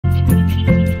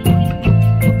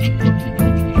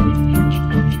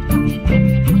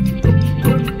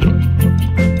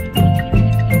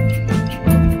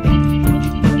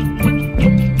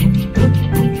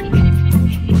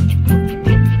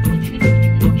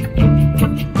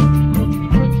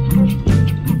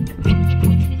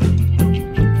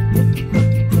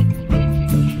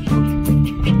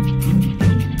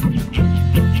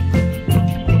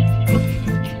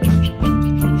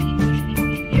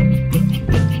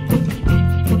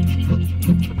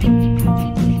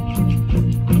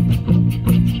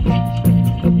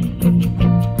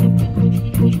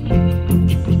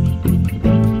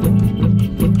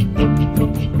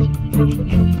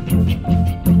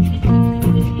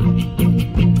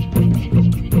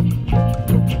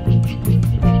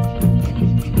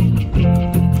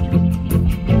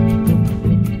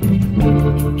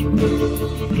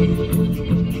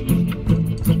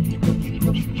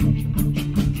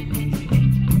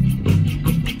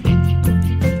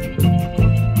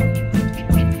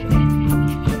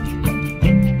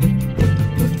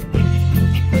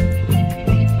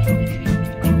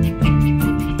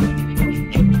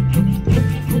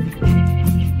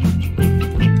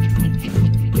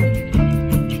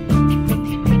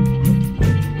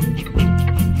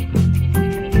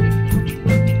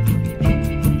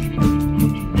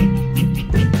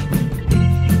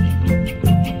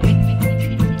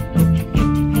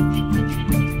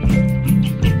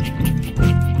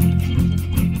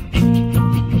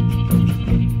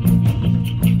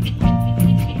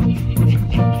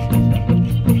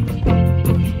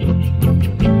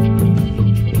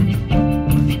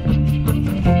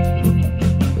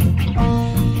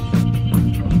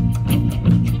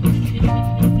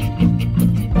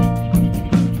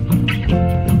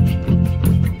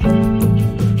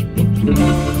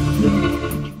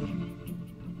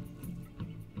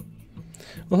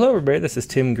Well, hello everybody, this is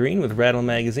Tim Green with Rattle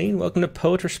Magazine. Welcome to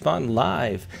Poet Respond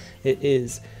Live. It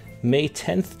is May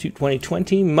 10th,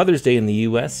 2020, Mother's Day in the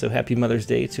US, so happy Mother's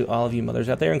Day to all of you mothers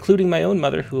out there, including my own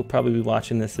mother, who will probably be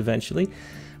watching this eventually.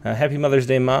 Happy Mother's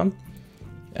Day, Mom.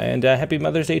 And happy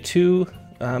Mother's Day to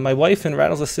my wife and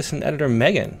Rattle's assistant editor,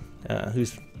 Megan,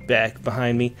 who's back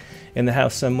behind me in the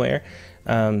house somewhere.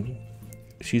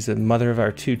 She's the mother of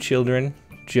our two children,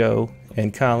 Joe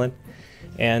and Colin.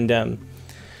 And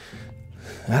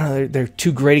I don't know, they're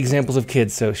two great examples of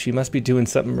kids, so she must be doing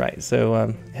something right.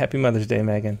 So happy Mother's Day,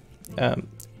 Megan.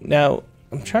 Now,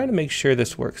 I'm trying to make sure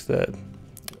this works. The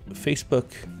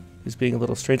Facebook is being a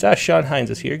little strange. Sean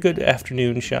Hines is here. Good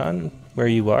afternoon, Sean, where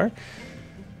you are.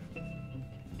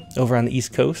 Over on the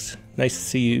East Coast. Nice to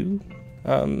see you.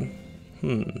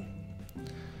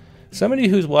 Somebody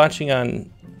who's watching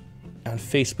on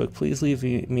Facebook, please leave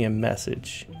me a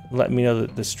message. Let me know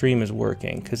that the stream is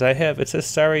working. Because it says,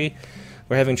 sorry,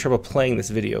 we're having trouble playing this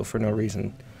video for no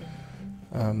reason.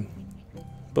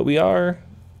 But we are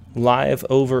live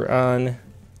over on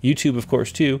YouTube, of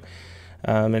course, too.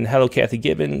 And hello, Kathy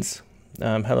Gibbons.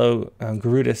 Hello,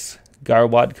 Garudis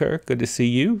Garwadkar. Good to see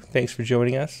you. Thanks for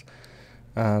joining us.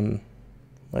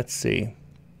 Let's see.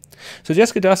 So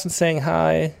Jessica Dawson saying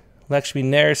hi. Lakshmi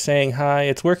Nair saying hi.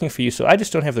 It's working for you, so I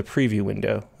just don't have the preview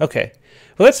window. Okay.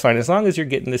 Well, that's fine. As long as you're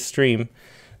getting this stream,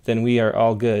 then we are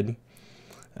all good.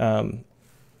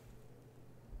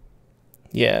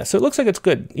 Yeah, so it looks like it's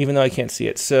good, even though I can't see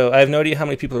it. So I have no idea how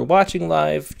many people are watching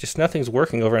live. Just nothing's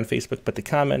working over on Facebook but the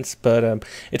comments. But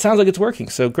it sounds like it's working,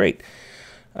 so great.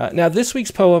 Now, this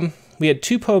week's poem, we had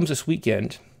two poems this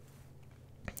weekend.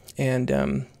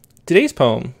 And today's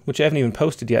poem, which I haven't even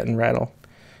posted yet in Rattle,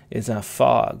 is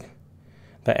Fog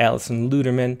by Allison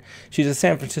Luderman. She's a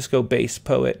San Francisco-based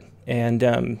poet. And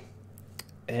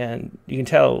you can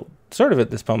tell sort of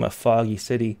at this poem, a foggy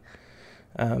city.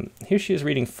 Here she is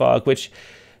reading Fog, which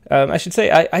I should say,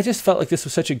 I just felt like this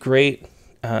was such a great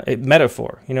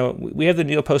metaphor. You know, we have the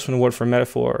Neil Postman Award for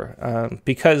metaphor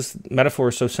because metaphor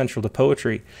is so central to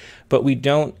poetry, but we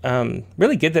don't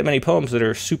really get that many poems that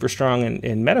are super strong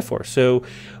in metaphor. So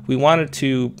we wanted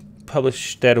to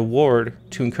publish that award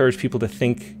to encourage people to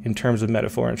think in terms of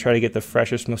metaphor and try to get the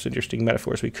freshest, most interesting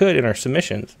metaphors we could in our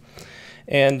submissions.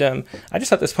 And I just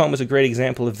thought this poem was a great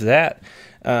example of that.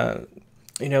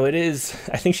 You know, it is,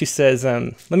 I think she says,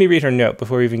 let me read her note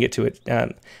before we even get to it.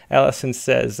 Allison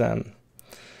says,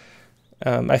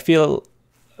 I feel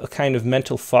a kind of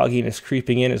mental fogginess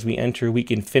creeping in as we enter a weak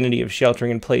infinity of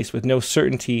sheltering in place with no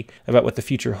certainty about what the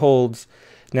future holds.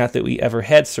 Not that we ever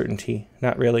had certainty,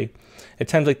 not really. At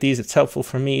times like these, it's helpful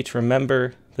for me to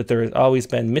remember that there has always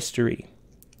been mystery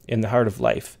in the heart of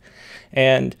life.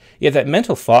 And yeah, that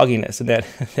mental fogginess and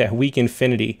that weak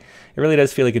infinity, it really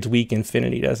does feel like it's weak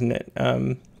infinity, doesn't it?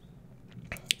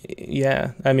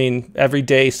 Yeah, I mean, every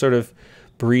day sort of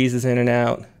breezes in and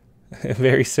out,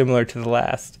 very similar to the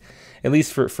last, at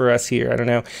least for us here. I don't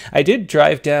know. I did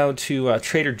drive down to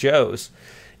Trader Joe's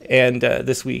and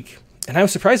this week, and I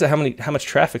was surprised at how much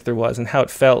traffic there was and how it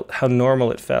felt, how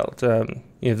normal it felt. You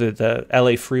know, the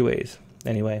LA freeways.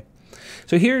 Anyway,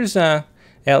 so here's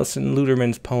Allison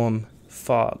Luderman's poem,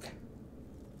 Fog.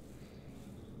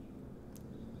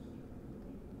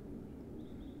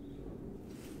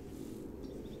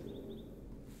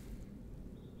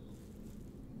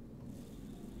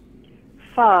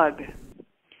 Fog.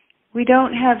 We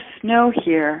don't have snow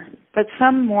here, but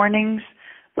some mornings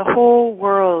the whole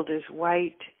world is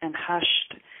white and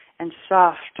hushed and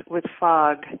soft with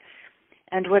fog,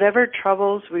 and whatever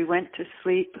troubles we went to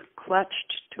sleep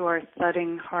clutched to our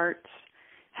thudding hearts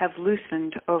have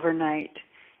loosened overnight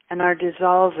and are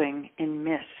dissolving in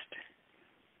mist.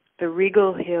 The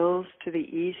regal hills to the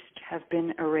east have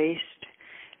been erased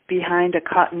behind a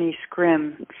cottony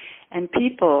scrim, and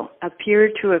people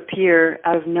appear to appear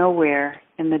out of nowhere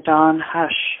in the dawn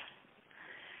hush.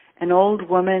 An old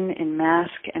woman in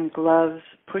mask and gloves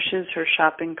pushes her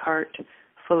shopping cart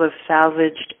full of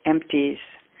salvaged empties.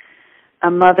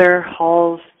 A mother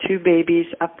hauls two babies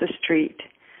up the street,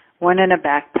 one in a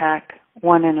backpack,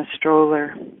 one in a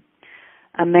stroller.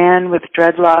 A man with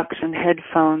dreadlocks and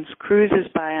headphones cruises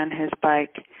by on his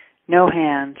bike, no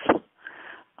hands.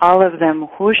 All of them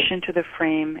whoosh into the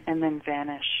frame and then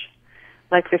vanish,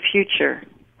 like the future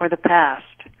or the past,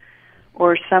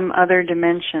 or some other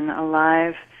dimension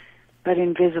alive but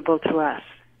invisible to us.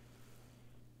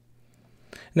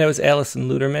 And that was Allison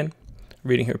Luderman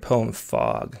reading her poem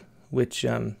Fog, which,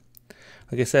 like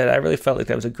I said, I really felt like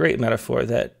that was a great metaphor,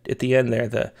 that at the end there,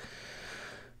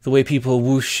 the way people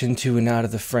whoosh into and out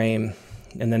of the frame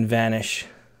and then vanish,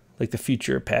 like the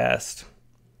future or past,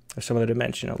 or some other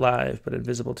dimension alive but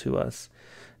invisible to us.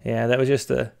 Yeah, that was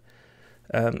just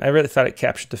I really thought it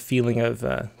captured the feeling of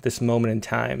this moment in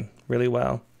time really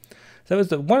well. So that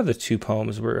was one of the two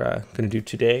poems we're going to do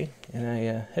today. And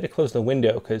I had to close the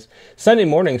window because Sunday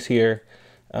mornings here,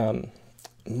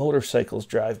 motorcycles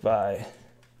drive by.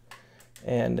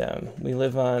 And we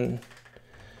live on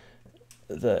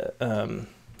the,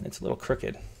 it's a little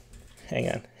crooked.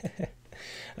 Hang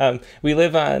on. We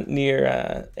live on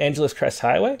near Angeles Crest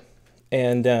Highway.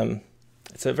 And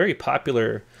it's a very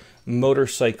popular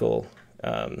motorcycle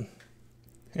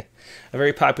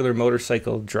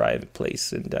drive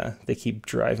place, and they keep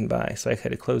driving by, so I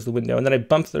had to close the window, and then I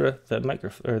bumped the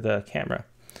microphone or the camera.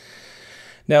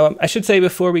 Now, I should say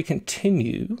before we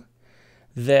continue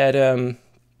that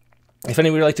if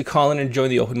anyone would like to call in and join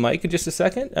the open mic in just a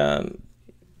second, and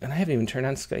I haven't even turned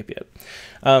on Skype yet,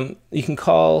 you can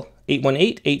call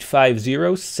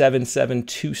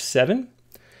 818-850-7727,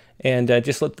 and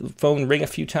just let the phone ring a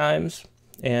few times,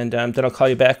 and then I'll call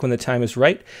you back when the time is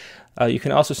right. You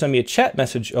can also send me a chat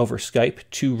message over Skype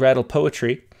to Rattle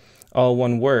Poetry, all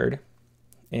one word.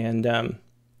 And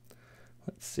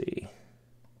let's see.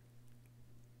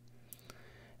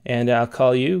 And I'll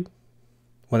call you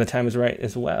when the time is right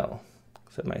as well.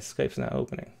 Except my Skype's not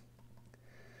opening.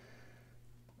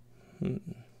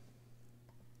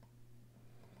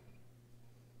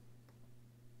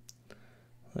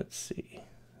 Let's see.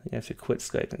 You have to quit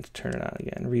Skype and turn it on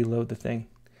again. Reload the thing.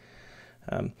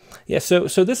 Yeah, so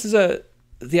this is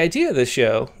the idea of this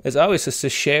show, as always, is to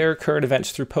share current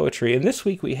events through poetry. And this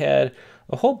week we had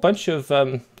a whole bunch of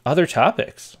other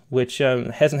topics, which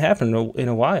hasn't happened in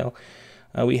a while.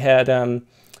 We had,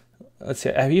 let's see,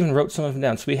 I even wrote some of them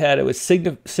down. So it was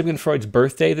Sigmund Freud's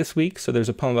birthday this week. So there's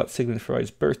a poem about Sigmund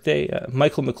Freud's birthday.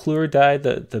 Michael McClure died,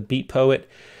 the beat poet,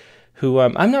 who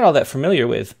I'm not all that familiar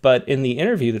with, but in the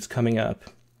interview that's coming up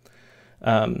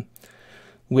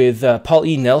with Paul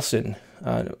E. Nelson,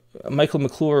 Michael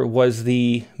McClure was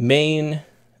the main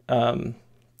sort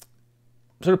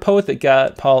of poet that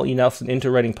got Paul E. Nelson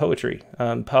into writing poetry.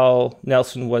 Paul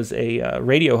Nelson was a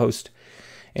radio host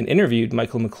and interviewed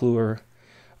Michael McClure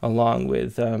along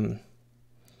with, I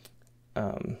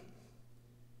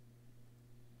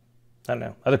don't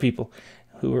know, other people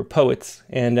who were poets,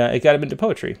 and it got him into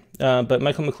poetry. But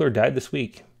Michael McClure died this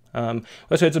week. We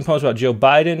also had some poems about Joe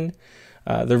Biden.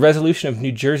 The resolution of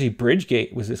New Jersey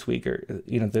Bridgegate was this week, or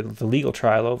the legal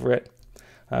trial over it.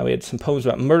 We had some poems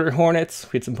about murder hornets.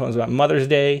 We had some poems about Mother's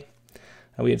Day.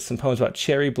 We had some poems about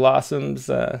cherry blossoms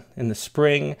in the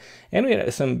spring, and we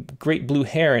had some great blue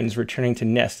herons returning to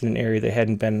nest in an area they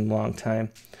hadn't been in a long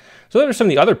time. So those are some of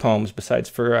the other poems besides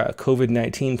for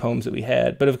COVID-19 poems that we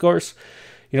had. But of course,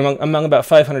 among about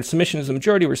 500 submissions, the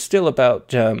majority were still about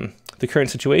the current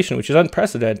situation, which is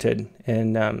unprecedented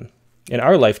in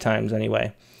our lifetimes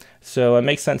anyway. So it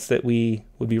makes sense that we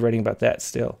would be writing about that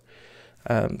still.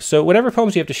 So whatever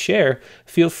poems you have to share,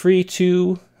 feel free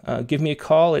to give me a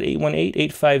call at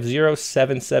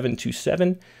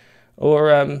 818-850-7727 or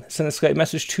send a Skype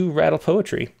message to Rattle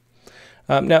Poetry.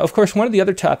 Now, of course, one of the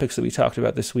other topics that we talked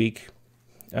about this week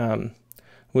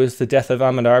was the death of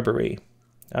Ahmaud Arbery.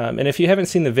 And if you haven't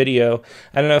seen the video,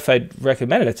 I don't know if I'd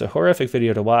recommend it. It's a horrific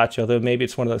video to watch, although maybe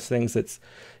it's one of those things that's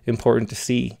important to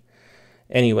see.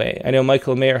 Anyway, I know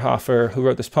Michael Meyerhofer, who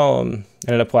wrote this poem,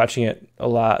 ended up watching it a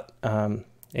lot, and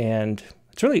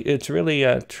it's really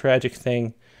a tragic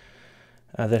thing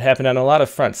that happened on a lot of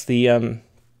fronts. I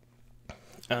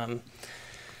don't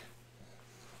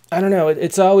know.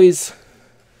 It's always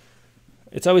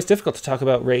difficult to talk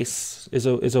about race as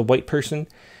a white person,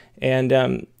 and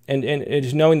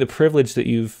just knowing the privilege that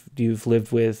you've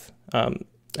lived with,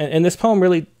 and this poem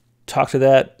really talked to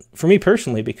that for me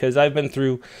personally, because I've been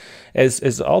through,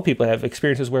 as all people have,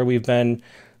 experiences where we've been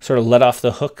sort of let off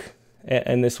the hook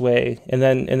in this way, and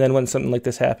then when something like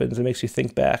this happens, it makes you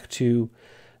think back to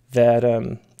that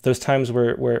those times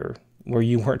where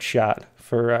you weren't shot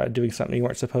for doing something you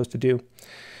weren't supposed to do,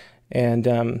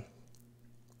 and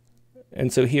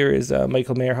so here is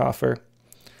Michael Meyerhofer,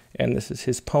 and this is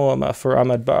his poem for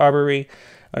Ahmaud Arbery,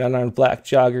 an unarmed black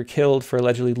jogger killed for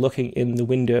allegedly looking in the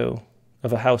window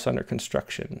of a house under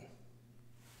construction.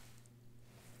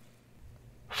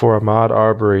 For Ahmaud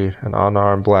Arbery, an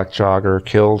unarmed black jogger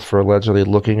killed for allegedly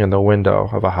looking in the window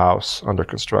of a house under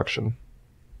construction.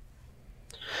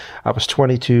 I was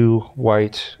 22,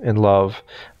 white, in love.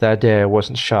 That day I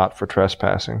wasn't shot for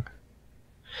trespassing.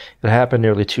 It happened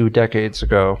nearly 2 decades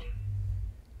ago.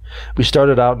 We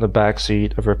started out in the back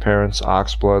seat of her parents'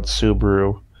 oxblood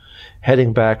Subaru,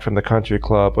 heading back from the country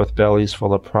club with bellies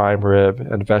full of prime rib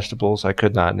and vegetables I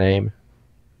could not name.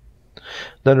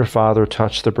 Then her father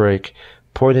touched the brake,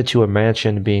 pointed to a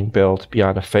mansion being built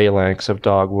beyond a phalanx of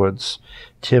dogwoods,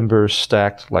 timbers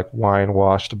stacked like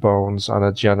wine-washed bones on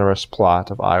a generous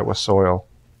plot of Iowa soil.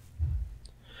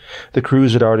 The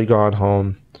crews had already gone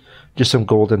home, just some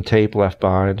golden tape left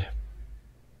behind.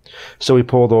 So we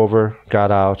pulled over,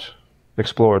 got out,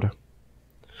 explored.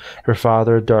 Her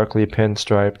father darkly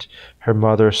pinstriped, her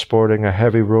mother sporting a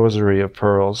heavy rosary of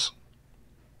pearls.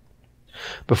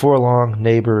 Before long,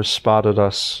 neighbors spotted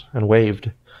us and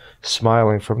waved,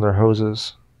 smiling from their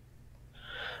hoses.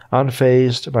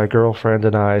 Unfazed, my girlfriend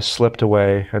and I slipped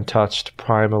away and touched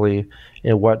primally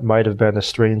in what might have been a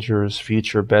stranger's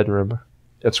future bedroom,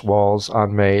 its walls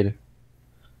unmade.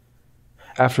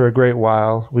 After a great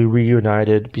while, we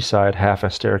reunited beside half a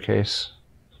staircase.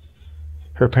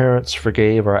 Her parents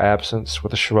forgave our absence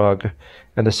with a shrug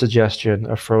and the suggestion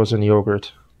of frozen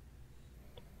yogurt.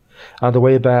 On the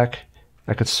way back,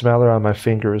 I could smell her on my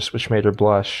fingers, which made her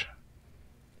blush.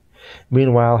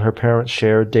 Meanwhile, her parents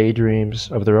shared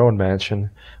daydreams of their own mansion,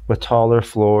 with taller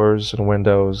floors and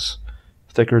windows,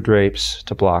 thicker drapes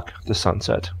to block the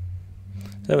sunset.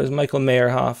 That was Michael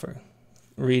Meyerhofer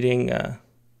reading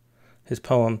his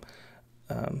poem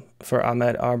for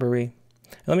Ahmaud Arbery.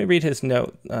 Let me read his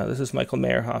note. This is Michael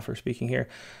Meyerhofer speaking here.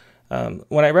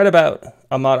 When I read about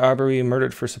Ahmaud Arbery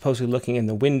murdered for supposedly looking in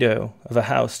the window of a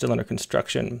house still under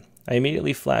construction, I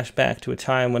immediately flashed back to a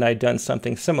time when I'd done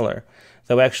something similar,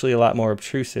 though actually a lot more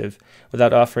obtrusive,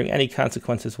 without suffering any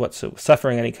consequences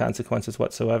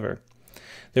whatsoever.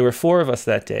 There were 4 of us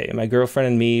that day, my girlfriend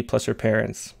and me, plus her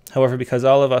parents. However, because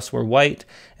all of us were white,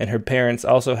 and her parents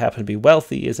also happened to be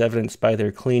wealthy, as evidenced by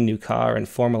their clean new car and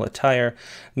formal attire,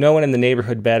 no one in the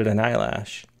neighborhood batted an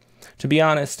eyelash. To be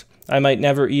honest, I might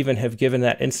never even have given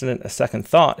that incident a second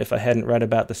thought if I hadn't read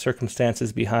about the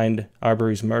circumstances behind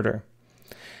Arbery's murder.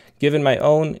 Given my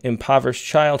own impoverished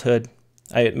childhood,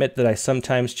 I admit that I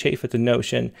sometimes chafe at the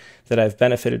notion that I've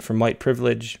benefited from white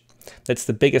privilege. That's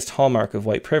the biggest hallmark of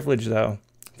white privilege, though.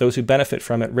 Those who benefit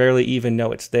from it rarely even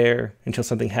know it's there until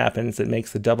something happens that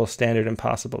makes the double standard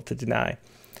impossible to deny.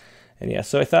 And yeah,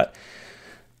 so I thought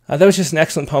that was just an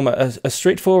excellent poem, a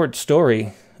straightforward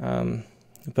story,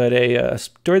 but a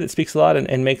story that speaks a lot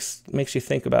and makes you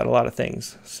think about a lot of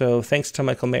things. So thanks to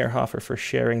Michael Meyerhofer for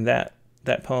sharing that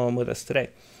poem with us today.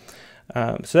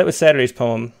 So that was Saturday's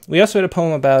poem. We also had a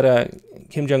poem about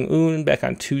Kim Jong-un back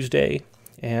on Tuesday,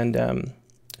 and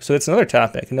so that's another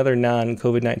topic, another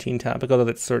non-COVID-19 topic, although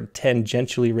that's sort of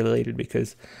tangentially related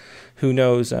because who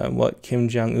knows what Kim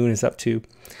Jong-un is up to.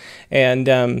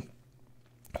 And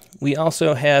we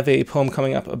also have a poem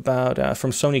coming up about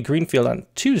from Sony Greenfield on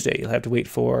Tuesday. You'll have to wait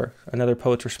for another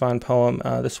Poets Respond poem,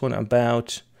 this one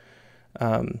about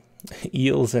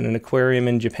eels in an aquarium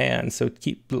in Japan. So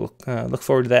look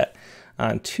forward to that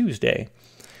on Tuesday.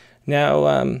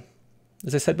 Now,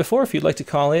 as I said before, if you'd like to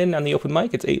call in on the open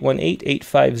mic, it's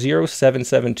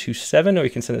 818-850-7727, or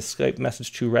you can send a Skype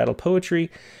message to Rattle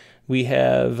Poetry. We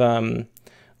have,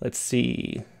 let's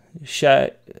see,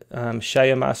 Shaya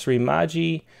Masri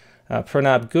Maji,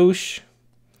 Pranab Ghosh,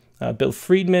 Bill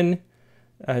Friedman,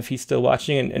 if he's still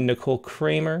watching, and Nicole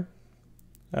Kramer,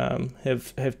 and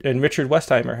Richard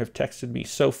Westheimer have texted me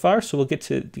so far, so we'll get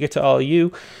to all of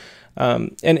you.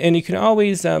 And you can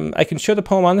always, I can show the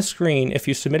poem on the screen if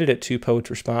you submitted it to Poets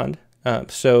Respond.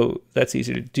 So that's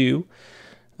easy to do.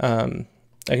 I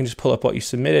can just pull up what you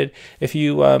submitted. If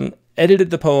you edited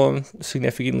the poem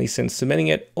significantly since submitting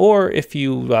it, or if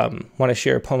you want to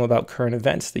share a poem about current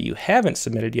events that you haven't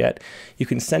submitted yet, you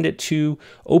can send it to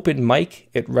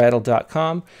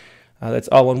openmic@rattle.com. That's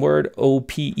all one word,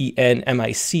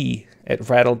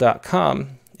 OPENMIC@rattle.com.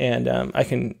 And I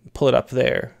can pull it up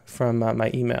there from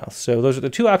my email. So those are the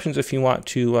 2 options if you want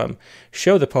to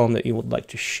show the poem that you would like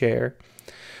to share.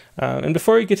 And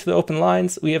before we get to the open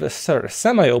lines, we have a sort of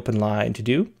semi-open line to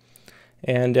do.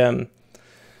 And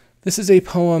this is a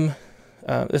poem,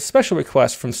 a special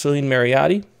request from Celine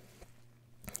Mariotti.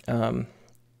 And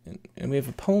we have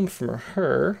a poem from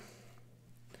her.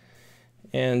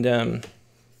 And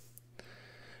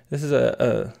this is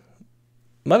a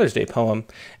Mother's Day poem.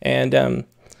 And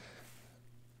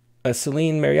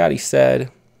Celine Mariotti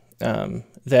said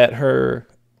that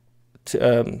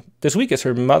this week is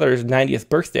her mother's 90th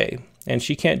birthday, and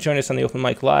she can't join us on the open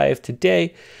mic live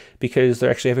today because they're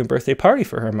actually having a birthday party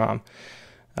for her mom.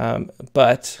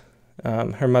 But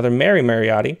her mother, Mary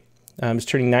Mariotti, is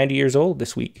turning 90 years old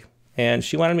this week, and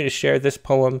she wanted me to share this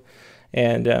poem,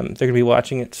 and they're going to be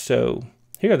watching it. So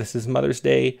here, this is Mother's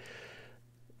Day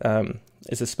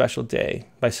is a Special Day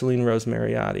by Celine Rose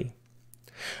Mariotti.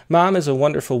 Mom is a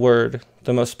wonderful word,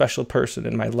 the most special person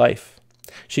in my life.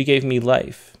 She gave me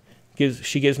life.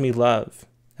 She gives me love.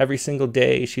 Every single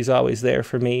day, she's always there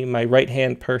for me, my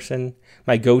right-hand person,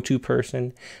 my go-to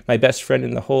person, my best friend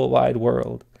in the whole wide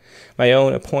world, my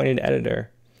own appointed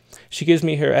editor. She gives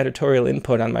me her editorial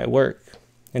input on my work,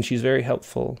 and she's very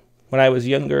helpful. When I was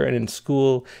younger and in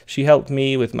school, she helped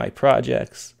me with my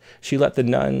projects. She let the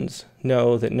nuns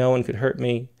know that no one could hurt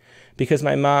me, because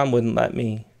my mom wouldn't let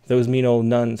me. Those mean old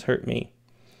nuns hurt me.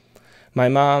 My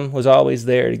mom was always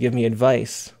there to give me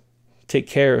advice, take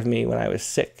care of me when I was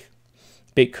sick,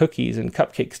 bake cookies and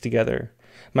cupcakes together.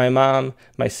 My mom,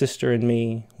 my sister, and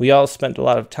me, we all spent a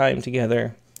lot of time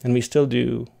together, and we still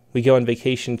do. We go on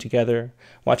vacation together,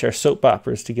 watch our soap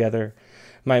operas together.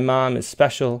 My mom is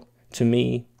special to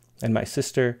me and my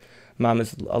sister. Mom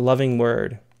is a loving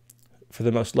word for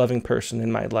the most loving person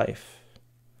in my life.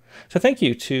 So thank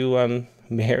you to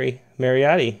Mary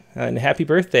Mariotti, and happy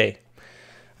birthday.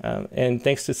 And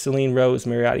thanks to Celine Rose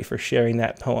Mariotti for sharing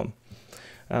that poem.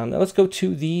 Now let's go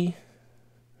to the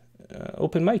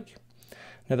open mic.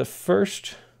 Now the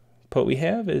first poet we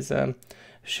have is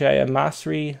Shaya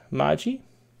Masri Maji.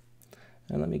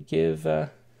 And let me give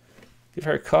her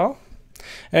a call.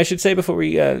 And I should say before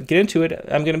we get into it,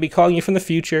 I'm going to be calling you from the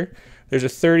future. There's a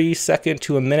 30-second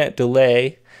to a minute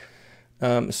delay.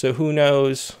 So who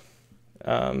knows?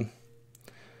 It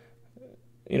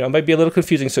might be a little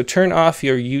confusing. So turn off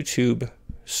your YouTube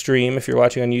stream if you're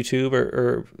watching on YouTube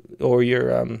or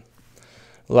your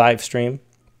live stream.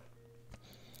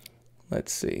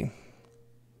 Let's see.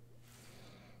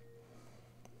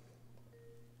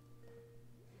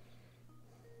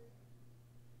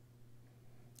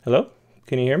 Hello?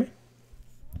 Can you hear me?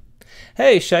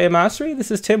 Hey, Shaya Masri, this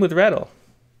is Tim with Rattle.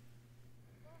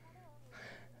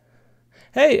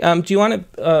 Hey, do you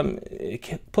want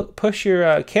to push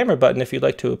your camera button if you'd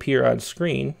like to appear on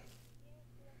screen?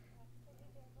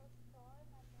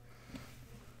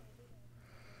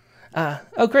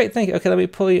 Oh, great, thank you. Okay, let me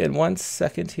pull you in 1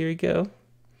 second. Here we go.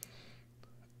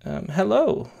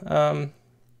 Hello.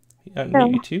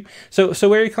 Unmute you too. So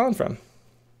where are you calling from?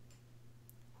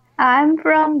 I'm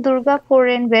from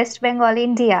Durgapur in West Bengal,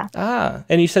 India.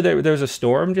 And you said there was a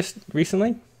storm just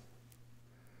recently?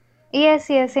 Yes,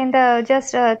 in the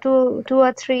just 2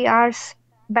 or 3 hours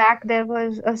back there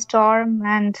was a storm,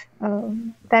 and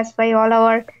that's why all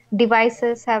our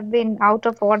devices have been out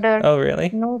of order. Oh, really?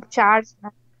 No charge.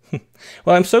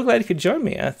 Well, I'm so glad you could join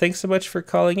me. Thanks so much for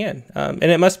calling in. And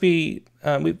it must be,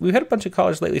 we've had a bunch of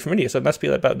callers lately from India, so it must be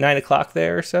about 9 o'clock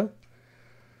there or so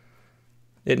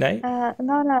at night.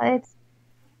 No,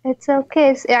 it's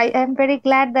okay. I'm very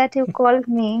glad that you called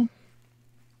me.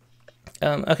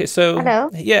 Okay, so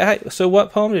hello. Yeah, hi. So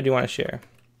what poem did you want to share?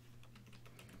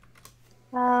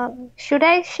 Should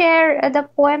I share the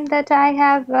poem that I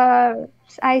have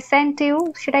I sent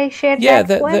you? Should I share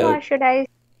that poem or should I?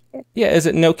 Yeah, is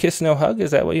it No Kiss, No Hug?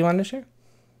 Is that what you wanted to share?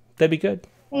 That'd be good.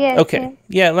 Yes. Okay.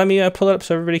 Yeah, let me pull it up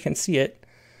so everybody can see it.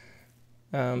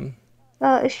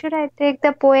 Should I take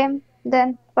the poem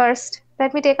then first?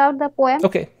 Let me take out the poem.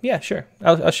 Okay. Yeah, sure.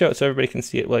 I'll show it so everybody can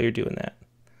see it while you're doing that.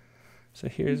 So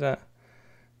here's her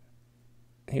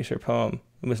poem.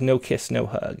 It was No Kiss, No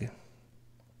Hug.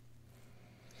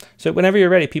 So whenever you're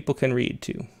ready, people can read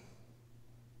too.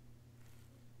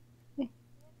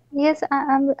 Yes,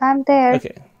 I'm there.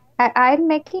 Okay. I'm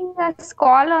making a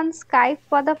call on Skype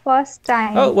for the first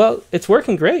time. Oh, well, it's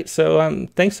working great. So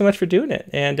thanks so much for doing it.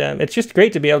 And it's just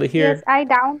great to be able to hear. Yes, I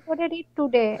downloaded it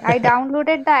today. I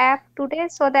downloaded the app today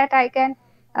so that I can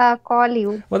call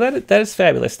you. Well, that is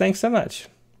fabulous. Thanks so much.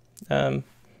 Do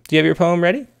you have your poem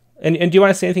ready? And do you want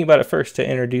to say anything about it first to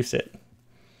introduce it?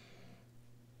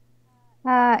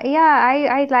 Yeah,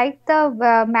 I liked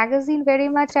the magazine very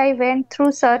much. I went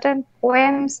through certain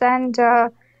poems and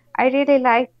I really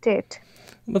liked it.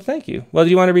 Well, thank you. Well, do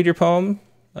you want to read your poem,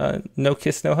 No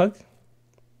Kiss, No Hug?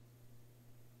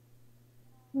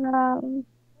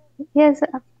 Yes.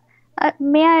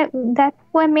 May I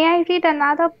read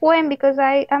another poem because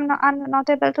I'm not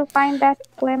able to find that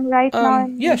poem right now.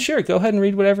 Yeah, sure. Go ahead and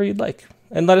read whatever you'd like,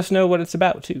 and let us know what it's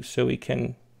about too, so we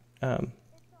can.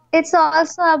 It's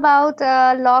also about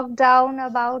lockdown,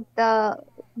 about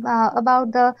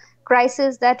the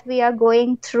crisis that we are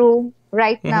going through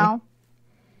right now.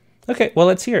 Okay, well,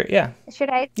 let's hear it. Yeah. Should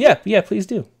I? Yeah, please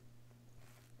do.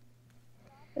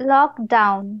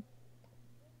 Lockdown.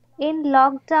 In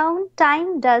lockdown,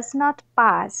 time does not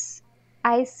pass.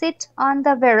 I sit on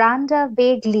the veranda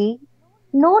vaguely.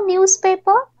 No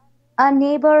newspaper, a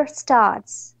neighbor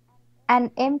starts.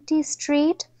 An empty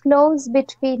street flows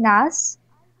between us.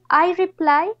 I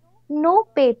reply, no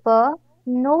paper,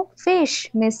 no fish,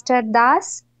 Mr.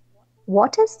 Das.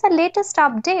 What is the latest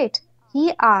update?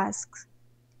 He asks.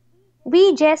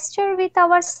 We gesture with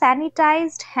our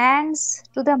sanitized hands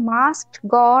to the masked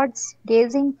gods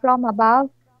gazing from above.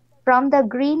 From the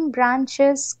green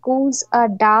branches cooes a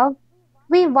dove.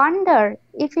 We wonder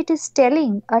if it is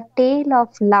telling a tale of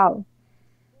love.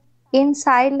 In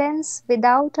silence,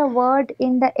 without a word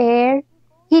in the air,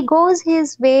 he goes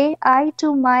his way, I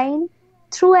to mine,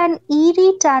 through an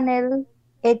eerie tunnel,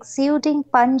 exuding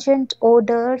pungent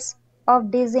odors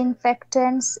of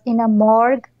disinfectants in a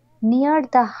morgue near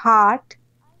the heart.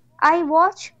 I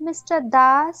watch Mr.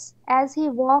 Das as he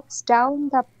walks down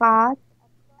the path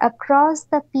across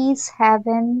the peace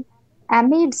haven.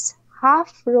 Amidst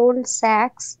half-rolled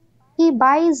sacks, he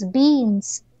buys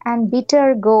beans and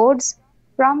bitter gourds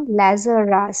from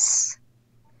Lazarus.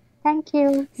 Thank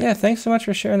you. Yeah, thanks so much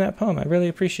for sharing that poem. I really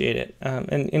appreciate it,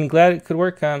 and glad it could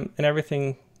work, and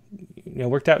everything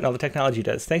worked out, and all the technology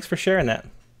does. Thanks for sharing that.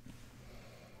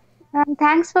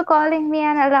 Thanks for calling me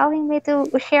and allowing me to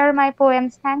share my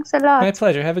poems. Thanks a lot. My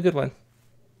pleasure. Have a good one.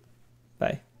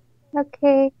 Bye.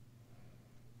 Okay.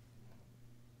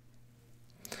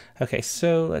 Okay,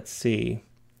 so let's see.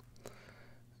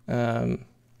 Next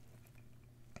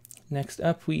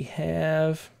up we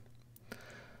have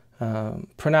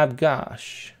Pranab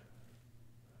Ghosh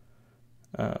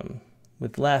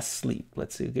with Last Sleep.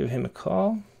 Let's see, give him a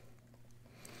call.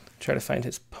 Try to find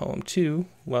his poem too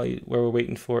while we're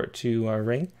waiting for it to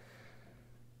ring.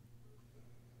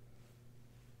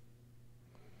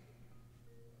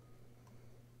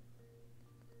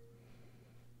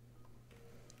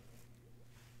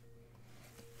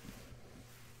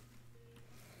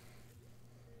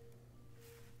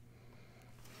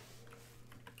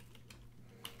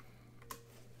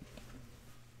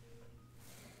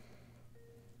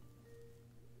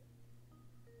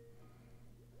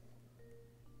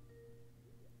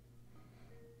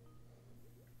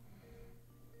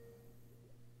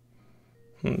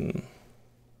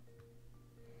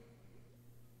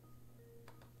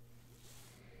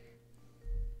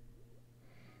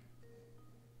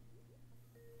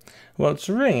 Well, it's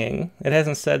ringing. It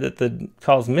hasn't said that the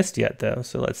call's missed yet, though,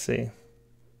 so let's see.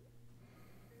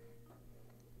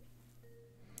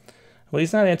 Well,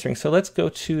 he's not answering, so let's go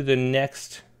to the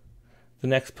next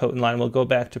poet in line. We'll go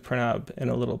back to Pranab in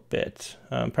a little bit.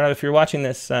 Pranab, if you're watching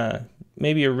this,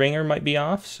 maybe your ringer might be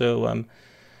off, so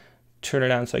turn it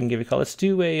on so I can give you a call. Let's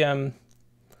do a,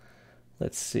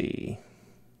 let's see.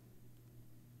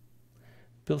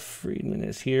 Bill Friedman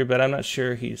is here, but I'm not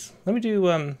sure he's... Let me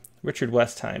do Richard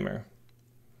Westheimer.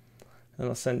 And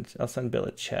I'll send Bill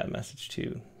a chat message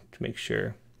too to make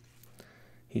sure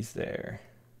he's there.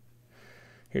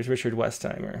 Here's Richard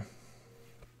Westheimer.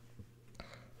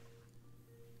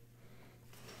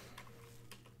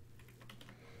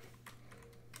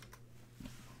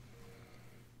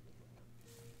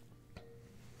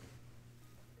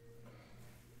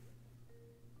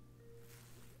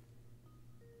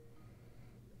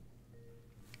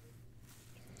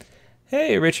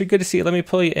 Hey, Richard, good to see you. Let me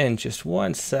pull you in just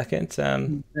one second.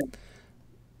 You're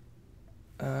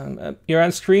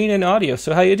on screen and audio.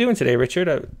 So how you doing today,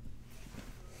 Richard?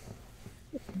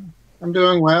 I'm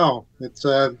doing well. It's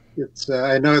I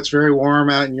know it's very warm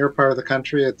out in your part of the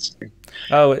country.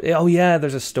 Oh yeah,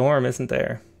 there's a storm, isn't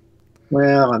there?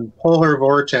 Well, and polar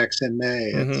vortex in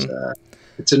May. Mm-hmm.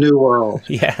 It's a new world.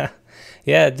 Yeah,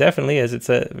 it definitely is. It's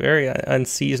a very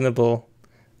unseasonable.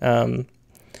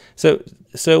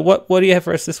 So what do you have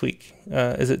for us this week?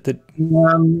 Is it the?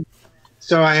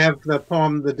 So I have the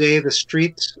poem "The Day the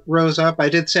Streets Rose Up." I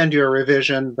did send you a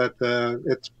revision, but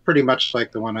it's pretty much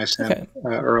like the one I sent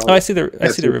earlier. Oh, I see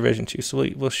the revision too. So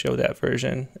we'll show that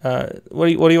version. What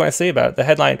do you want to say about it? The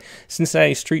headline: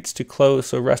 Cincinnati streets to close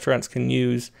so restaurants can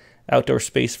use outdoor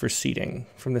space for seating,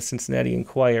 from the Cincinnati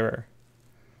Enquirer.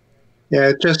 Yeah,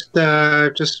 it just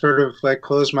sort of like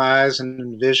closed my eyes and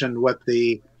envisioned what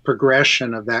the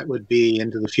progression of that would be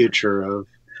into the future of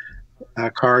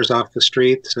cars off the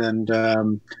streets, and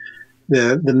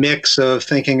the mix of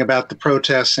thinking about the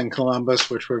protests in Columbus,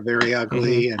 which were very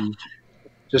ugly, and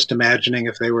just imagining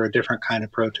if they were a different kind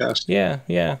of protest.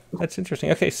 Yeah, that's interesting.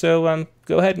 Okay, so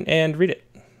go ahead and read it.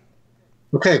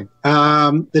 Okay,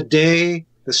 the day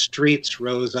the streets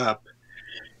rose up.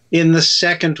 In the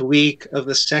second week of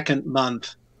the second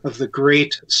month of the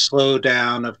great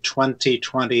slowdown of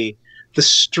 2020, the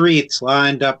streets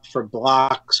lined up for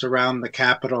blocks around the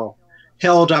Capitol,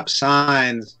 held up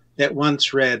signs that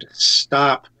once read,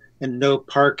 "Stop" and "No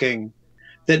parking,"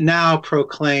 that now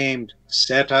proclaimed,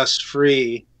 "Set us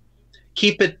free."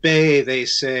 Keep at bay, they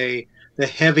say, the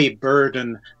heavy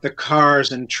burden, the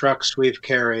cars and trucks we've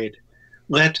carried.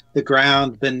 Let the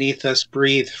ground beneath us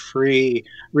breathe free,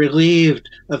 relieved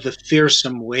of the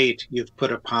fearsome weight you've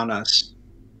put upon us.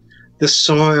 The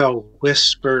soil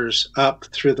whispers up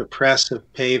through the press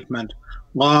of pavement,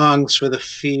 longs for the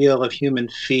feel of human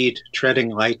feet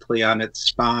treading lightly on its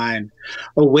spine,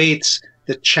 awaits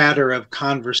the chatter of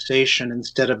conversation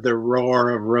instead of the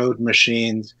roar of road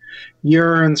machines,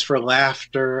 yearns for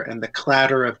laughter and the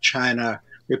clatter of china,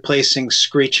 replacing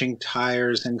screeching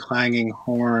tires and clanging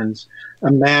horns,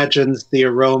 imagines the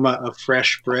aroma of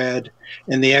fresh bread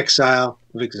in the exile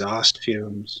of exhaust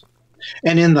fumes.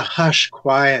 And in the hush,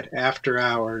 quiet after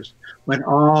hours, when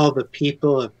all the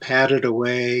people have padded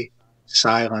away,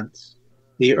 silence.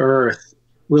 The earth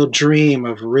will dream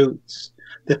of roots.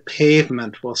 The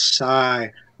pavement will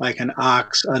sigh like an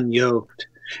ox unyoked.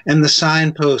 And the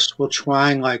signposts will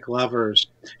twine like lovers.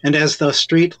 And as the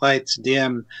streetlights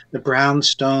dim, the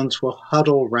brownstones will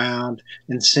huddle round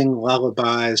and sing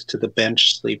lullabies to the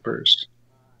bench sleepers.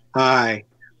 I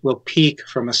will peek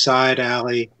from a side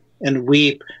alley and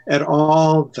weep at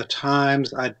all the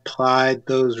times I'd plied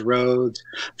those roads,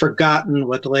 forgotten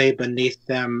what lay beneath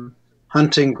them,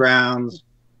 hunting grounds,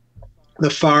 the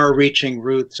far-reaching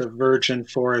roots of virgin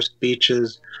forest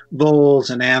beaches,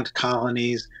 voles and ant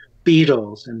colonies,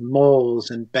 beetles and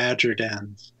moles and badger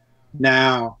dens.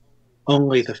 Now,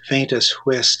 only the faintest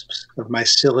wisps of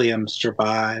mycelium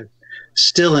survive,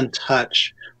 still in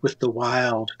touch with the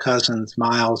wild cousins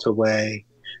miles away.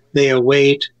 They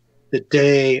await the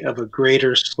day of a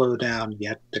greater slowdown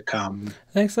yet to come.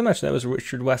 Thanks so much. That was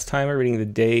Richard Westheimer reading The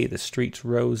Day the Streets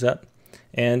Rose Up.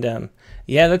 And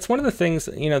yeah, that's one of the things,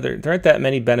 you know, there aren't that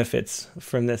many benefits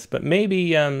from this, but maybe,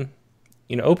 you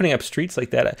know, opening up streets like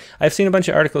that. I've seen a bunch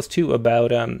of articles too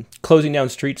about closing down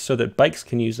streets so that bikes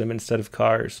can use them instead of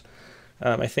cars.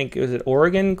 I think, was it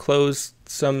Oregon closed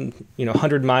some,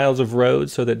 100 miles of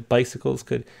roads so that bicycles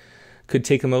could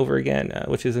take them over again,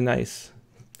 which is a nice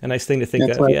thing to think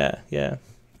of. Like, yeah.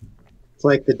 It's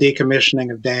like the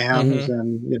decommissioning of dams,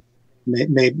 and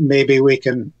maybe we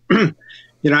can.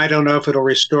 I don't know if it'll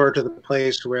restore to the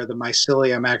place where the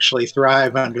mycelium actually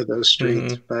thrive under those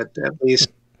streets, but at least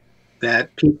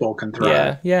that people can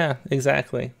thrive. Yeah,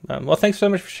 exactly. Well, thanks so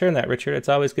much for sharing that, Richard. It's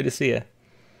always good to see you.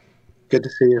 Good to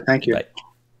see you. Thank you.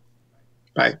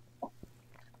 Bye.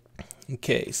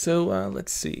 Okay, so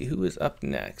let's see. Who is up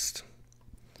next?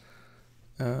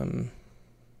 Let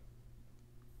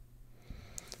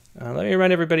me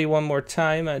remind everybody one more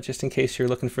time, just in case you're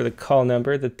looking for the call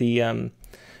number, that the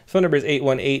phone number is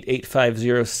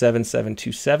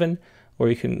 818-850-7727, or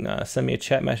you can send me a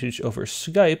chat message over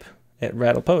Skype at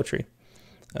Rattle Poetry.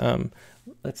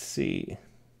 Let's see.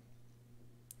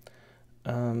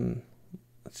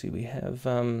 We have...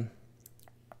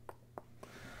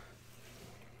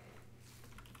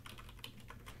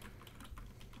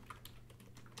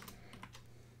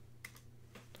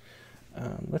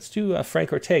 let's do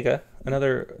Frank Ortega,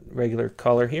 another regular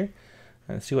caller here.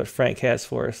 Let's see what Frank has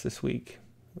for us this week.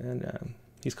 And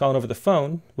he's calling over the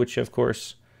phone, which, of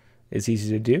course, is easy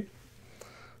to do.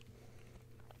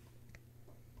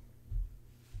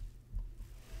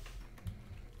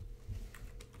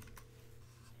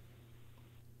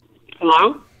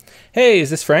 Hello? Hey, is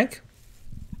this Frank?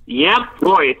 Yeah,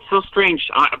 boy, it's so strange,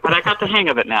 but I got the hang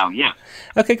of it now, yeah.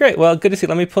 Okay, great. Well, good to see you.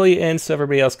 Let me pull you in so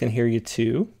everybody else can hear you,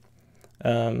 too.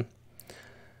 There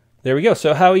we go.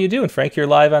 So how are you doing, Frank? You're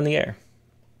live on the air.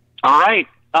 All right.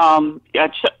 I'm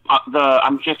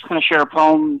just going to share a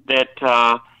poem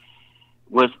that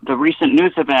was the recent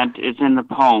news event is in the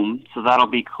poem, so that'll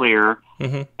be clear.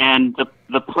 Mm-hmm. And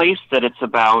the place that it's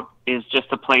about is just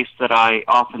a place that I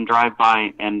often drive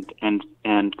by and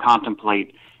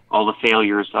contemplate all the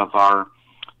failures of our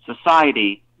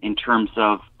society in terms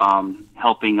of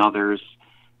helping others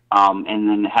and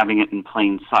then having it in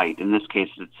plain sight. In this case,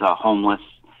 it's a homeless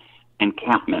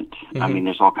encampment. Mm-hmm. I mean,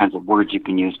 there's all kinds of words you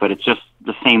can use, but it's just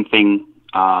the same thing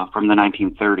from the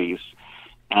 1930s.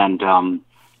 And I'm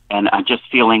just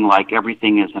feeling like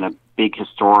everything is in a big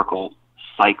historical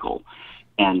cycle.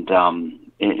 And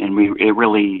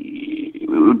it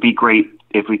would be great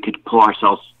if we could pull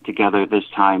ourselves together this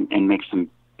time and make some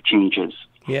changes.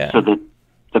 Yeah. So that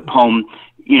the poem,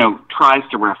 tries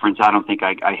to reference, I don't think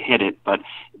I hit it, but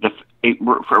it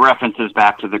references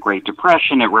back to the Great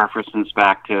Depression. It references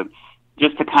back to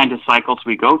just the kind of cycles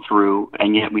we go through,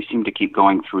 and yet we seem to keep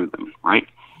going through them, right?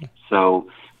 So,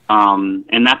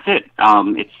 and that's it.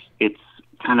 It's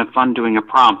kind of fun doing a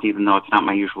prompt, even though it's not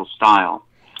my usual style.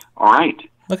 All right.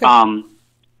 Okay.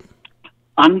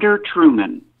 Under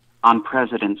Truman on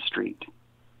President Street.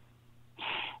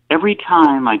 Every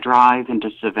time I drive into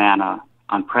Savannah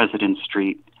on President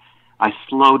Street, I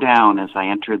slow down as I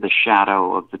enter the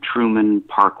shadow of the Truman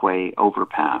Parkway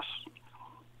overpass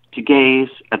to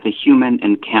gaze at the human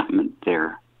encampment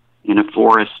there in a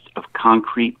forest of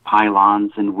concrete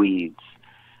pylons and weeds,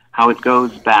 how it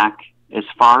goes back as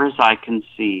far as I can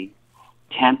see,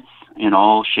 tents in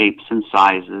all shapes and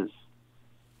sizes,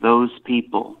 those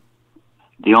people,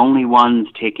 the only ones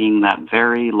taking that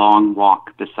very long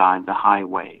walk beside the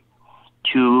highway,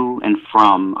 to and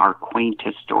from our quaint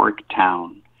historic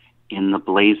town in the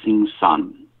blazing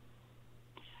sun.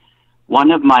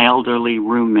 One of my elderly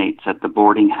roommates at the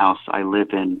boarding house I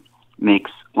live in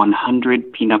makes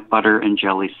 100 peanut butter and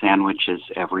jelly sandwiches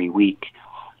every week,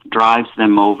 drives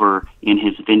them over in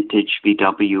his vintage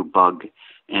VW Bug,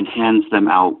 and hands them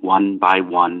out one by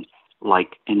one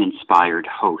like an inspired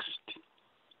host.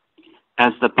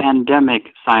 As the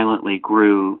pandemic silently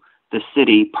grew, the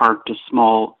city parked a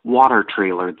small water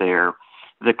trailer there,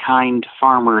 the kind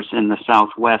farmers in the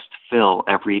Southwest fill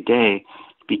every day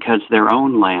because their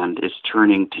own land is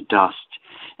turning to dust,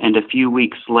 and a few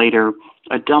weeks later,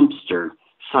 a dumpster,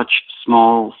 such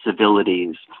small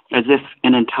civilities, as if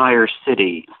an entire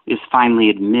city is finally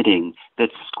admitting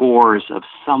that scores of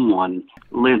someone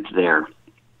lived there.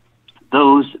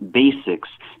 Those basics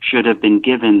should have been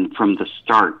given from the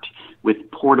start,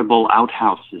 with portable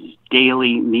outhouses,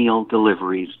 daily meal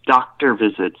deliveries, doctor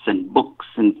visits, and books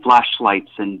and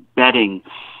flashlights and bedding.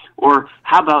 Or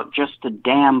how about just a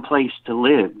damn place to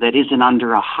live that isn't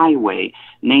under a highway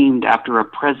named after a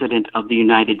president of the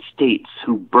United States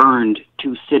who burned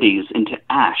 2 cities into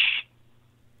ash?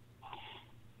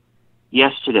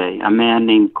 Yesterday, a man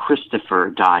named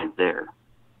Christopher died there,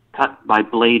 cut by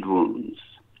blade wounds.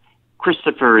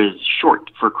 Christopher is short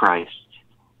for Christ.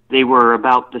 They were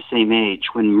about the same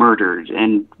age when murdered,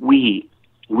 and we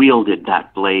wielded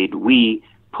that blade. We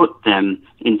put them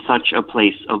in such a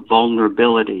place of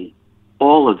vulnerability,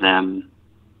 all of them,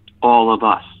 all of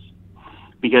us,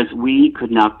 because we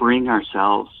could not bring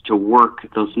ourselves to work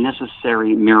those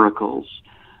necessary miracles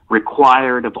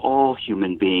required of all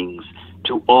human beings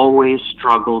to always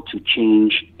struggle to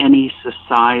change any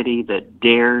society that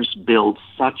dares build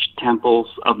such temples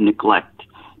of neglect,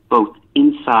 both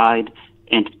inside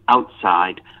and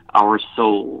outside our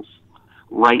souls,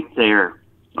 right there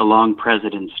along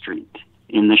President Street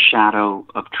in the shadow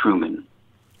of Truman.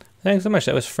 Thanks so much.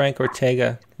 That was Frank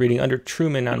Ortega reading Under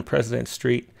Truman on President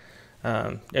Street.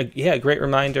 A great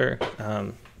reminder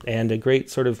and a great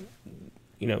sort of,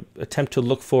 attempt to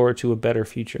look forward to a better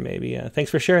future maybe.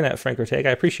 Thanks for sharing that, Frank Ortega.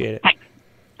 I appreciate it.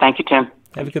 Thank you, Tim.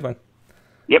 Have a good one.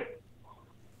 Yep.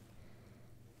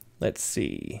 Let's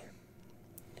see.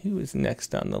 Who is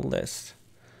next on the list?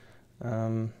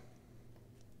 Let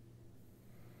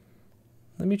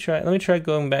me try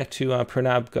going back to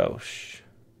Pranab Ghosh.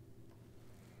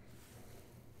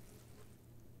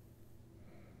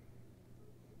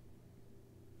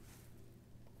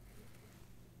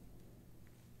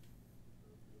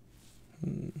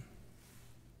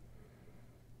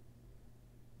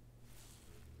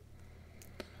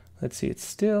 Let's see, it's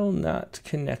still not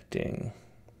connecting.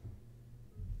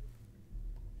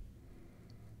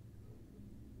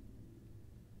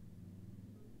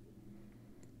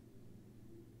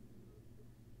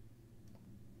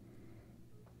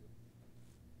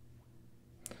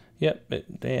 Yep,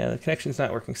 the connection's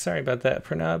not working. Sorry about that,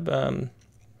 Pranab. I'll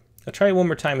try one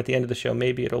more time at the end of the show.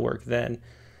 Maybe it'll work then.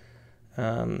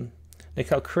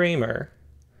 Nicole Kramer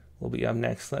will be up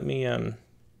next. Let me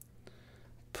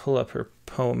pull up her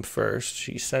poem first.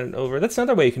 She sent it over. That's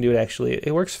another way you can do it, actually.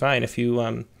 It works fine if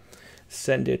you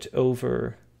send it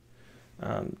over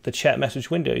the chat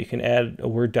message window. You can add a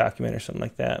Word document or something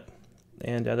like that.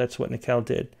 And that's what Nicole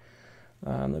did.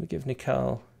 Let me give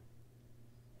Nicole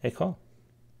a call.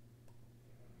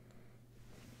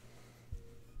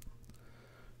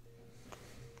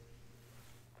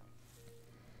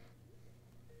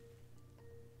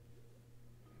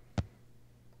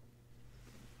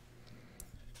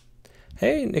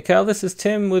 Hey, Nicole, this is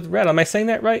Tim with Rattle. Am I saying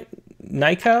that right?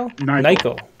 Nicole?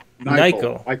 Nicole.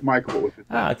 Like Michael. With it.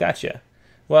 Ah, gotcha.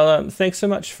 Well, thanks so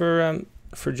much for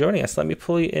joining us. Let me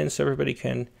pull you in so everybody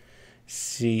can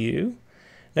see you.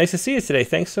 Nice to see you today.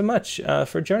 Thanks so much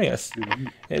for joining us.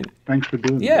 Thanks for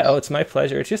doing this. Yeah, it's my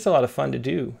pleasure. It's just a lot of fun to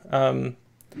do. Now,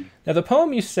 the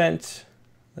poem you sent,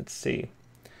 let's see.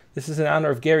 This is in honor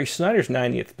of Gary Snyder's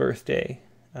 90th birthday.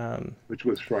 Which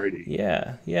was Friday.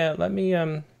 Yeah. Let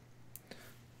me...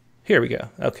 Here we go.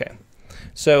 Okay.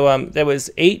 So that was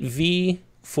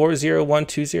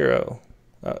 8V40120.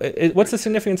 What's the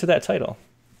significance of that title?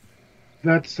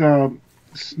 That's one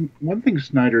thing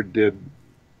Snyder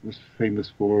was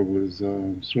famous for, was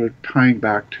sort of tying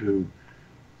back to,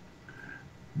 9/11 and the 9/11 attacks. And he said, you know, 9/11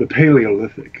 was a the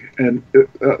Paleolithic, and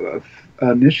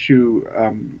an issue.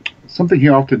 Something he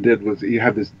often did was he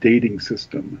had this dating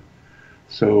system.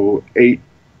 So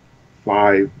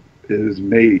 8/5 is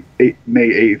May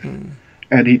 8th,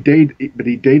 and he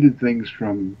dated things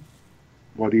from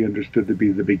what he understood to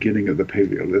be the beginning of the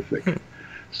Paleolithic.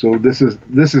 So this is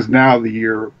now the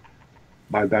year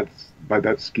by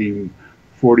that scheme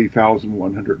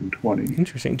 40,120.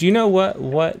 Interesting. Do you know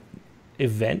what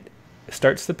event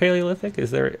starts the Paleolithic?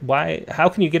 Is there how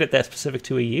can you get it that specific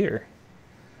to a year?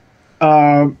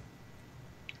 I'm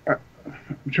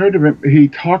trying to remember. He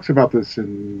talks about this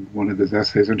in one of his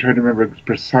essays. I'm trying to remember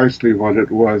precisely what it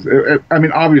was. I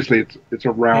mean, obviously, it's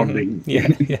a rounding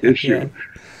issue,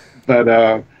 but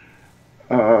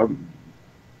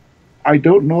I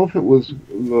don't know if it was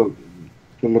the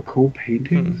Lecoq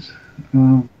paintings.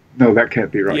 No, that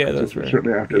can't be right. Yeah, that's right.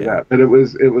 Certainly after that, but it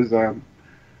was.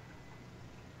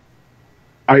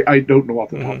 I don't know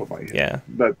off the top of my head. Yeah,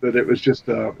 but it was just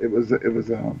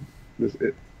this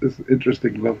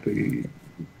interesting, lovely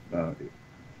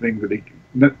thing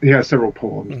that he has several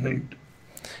poems named.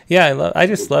 Yeah, I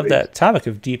just love that topic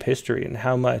of deep history and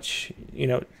how much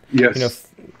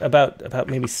about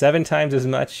maybe 7 times as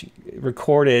much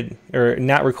recorded or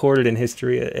not recorded in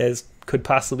history as could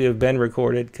possibly have been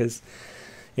recorded, because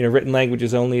written language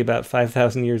is only about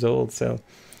 5,000 years old. So.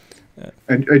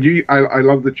 And I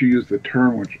love that you use the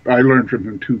term, which I learned from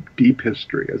him too, deep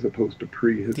history as opposed to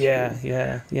prehistory.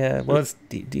 Yeah. Well, it's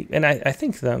deep, and I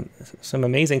think some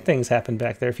amazing things happened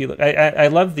back there. If you look, I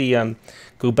love the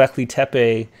Göbekli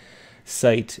Tepe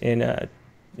site in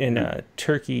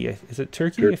Turkey. Is it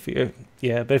Turkey?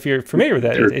 But if you're familiar with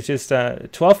that, it's just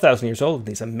 12,000 years old.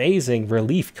 These amazing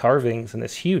relief carvings and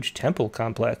this huge temple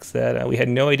complex that we had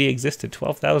no idea existed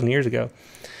 12,000 years ago.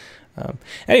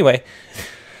 Anyway.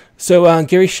 So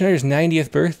Gary Schneider's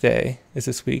 90th birthday is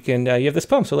this week, and you have this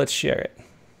poem, so let's share it.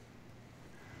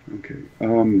 Okay.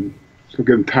 So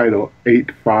again, title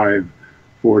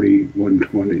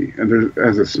 8/5/40/120, and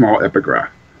there's a small epigraph.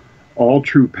 All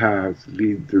true paths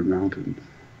lead through mountains.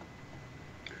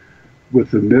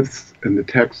 With the myths and the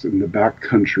texts in the back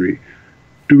country,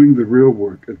 doing the real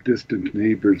work of distant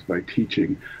neighbors by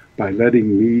teaching, by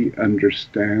letting me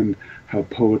understand how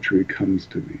poetry comes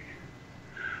to me.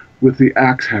 With the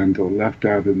axe handle left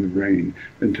out in the rain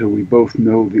until we both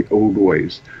know the old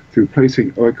ways, through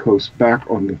placing oikos back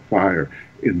on the fire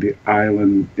in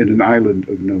an island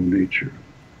of no nature.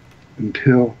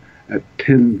 Until at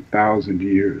 10,000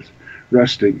 years,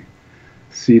 resting,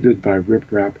 seated by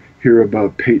riprap here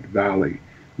above Pate Valley,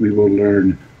 we will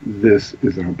learn this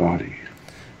is our body.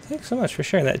 Thanks so much for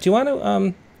sharing that. Do you want to,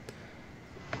 I'm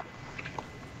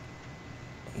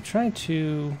trying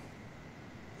to...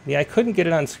 Yeah, I couldn't get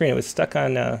it on screen. It was stuck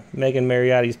on Megan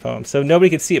Mariotti's poem, so nobody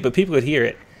could see it, but people could hear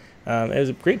it. It was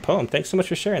a great poem. Thanks so much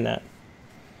for sharing that.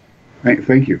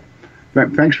 Thank you.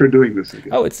 Thanks for doing this again.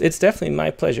 Oh, it's definitely my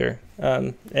pleasure,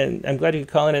 and I'm glad you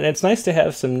could call in. And it's nice to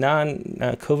have some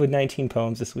non-COVID-19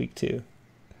 poems this week too.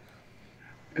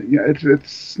 Yeah,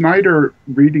 it's Snyder.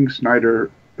 Reading Snyder,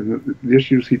 the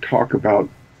issues he talked about,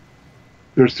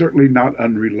 they're certainly not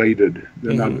unrelated.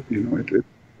 They're not.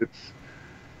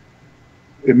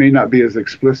 It may not be as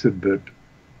explicit, but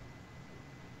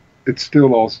it's still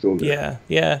there.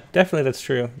 Yeah, definitely that's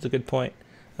true. It's a good point.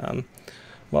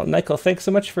 Well, Michael, thanks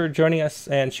so much for joining us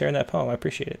and sharing that poem. I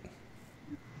appreciate it.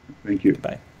 Thank you.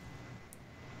 Bye.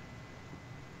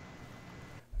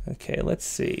 Okay, let's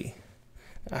see.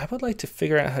 I would like to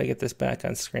figure out how to get this back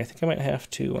on screen. I think I might have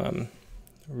to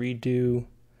redo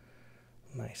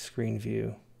my screen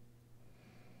view.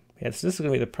 Yeah, so this is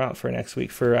going to be the prompt for next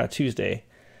week, for Tuesday.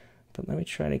 But let me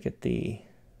try to get I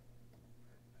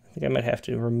think I might have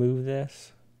to remove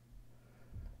this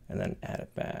and then add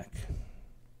it back.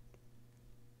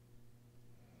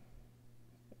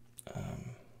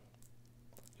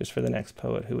 Just for the next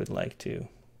poet who would like to.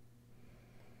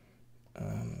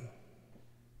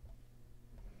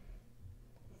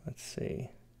 Let's see.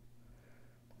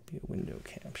 Be a window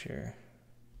capture.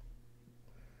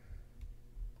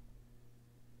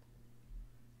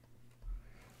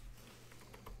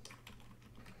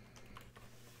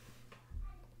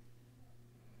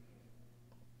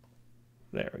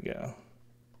 There we go.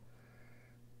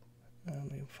 Let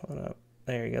me pull it up.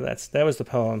 There you go. That was the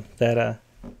poem that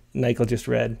Michael just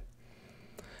read.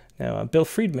 Now Bill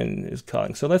Friedman is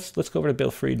calling, so let's go over to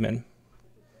Bill Friedman.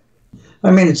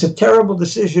 I mean, it's a terrible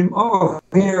decision.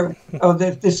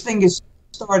 This thing is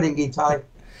starting, Itai.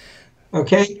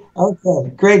 Okay.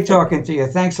 Great talking to you.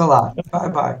 Thanks a lot.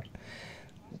 Bye.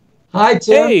 Hi,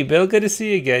 Tim. Hey, Bill. Good to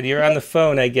see you again. You're on the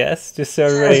phone, I guess, just so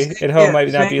everybody at home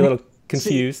might not be a little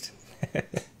confused.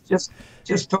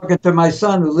 just talking to my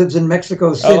son who lives in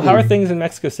Mexico City. Oh, how are things in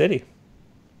Mexico City?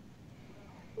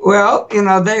 Well,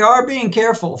 they are being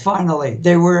careful, finally.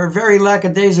 They were very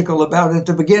lackadaisical about it at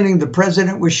the beginning. The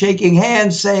president was shaking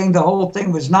hands, saying the whole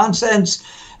thing was nonsense,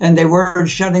 and they weren't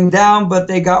shutting down, but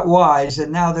they got wise,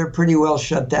 and now they're pretty well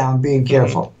shut down, being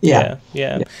careful. Yeah.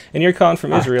 And you're calling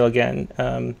from Israel again.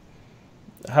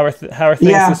 How are things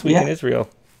this week in Israel?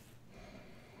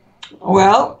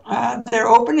 Well, they're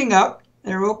opening up.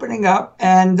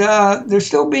 And they're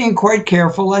still being quite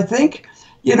careful, I think.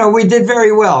 We did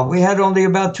very well. We had only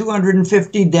about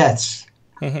 250 deaths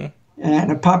and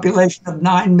a population of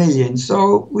 9 million.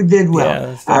 So we did well.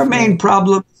 Yeah, our main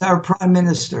problem is our prime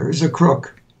minister is a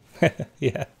crook.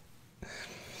 Yeah.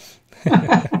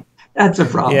 That's a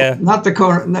problem. Yeah. Not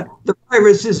the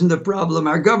virus isn't the problem.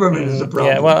 Our government is the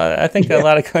problem. Yeah, well, I think a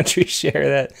lot of countries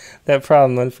share that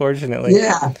problem, unfortunately.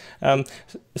 Yeah.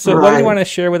 So what do you want to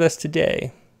share with us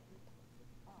today?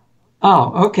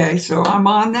 Oh, okay. So I'm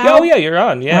on now? Oh, yeah, you're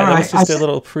on. Yeah, that was just a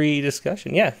little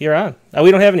pre-discussion. Yeah, you're on.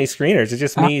 We don't have any screeners. It's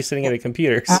just me sitting at a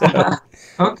computer. So.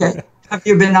 Okay. Have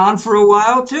you been on for a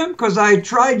while, Tim? Because I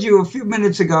tried you a few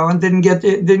minutes ago and didn't get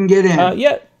in.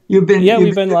 Yeah. We've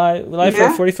been live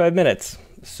for 45 minutes.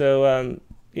 So,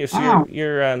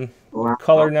 you're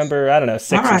caller number, I don't know,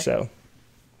 6 or so.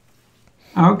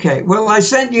 Okay. Well, I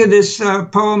sent you this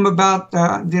poem about,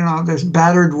 this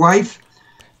battered wife.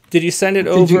 Did you send it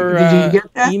over did you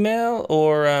get that? email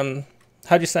or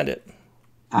how'd you send it?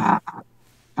 Yeah,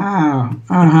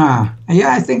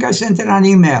 I think I sent it on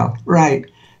email,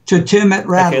 right, to Tim at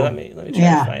Rattle. Okay, let me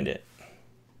try to find it.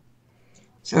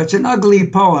 So it's an ugly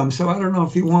poem, so I don't know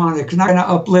if you want it. It's not going to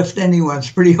uplift anyone.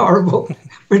 It's pretty horrible,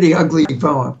 pretty ugly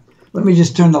poem. Let me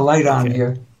just turn the light on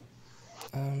here.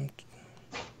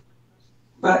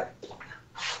 But...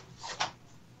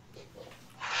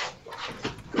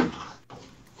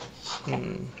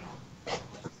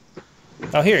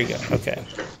 Oh, here you go. Okay.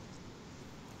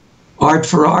 Art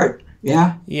for art,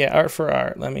 yeah? Yeah, art for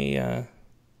art. Let me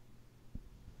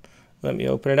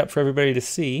open it up for everybody to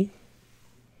see.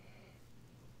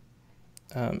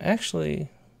 Actually,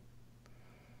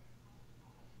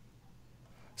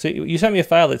 so you sent me a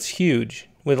file that's huge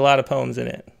with a lot of poems in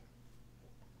it.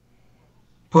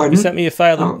 Pardon? You sent me a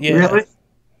file that, really?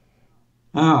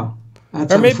 Oh,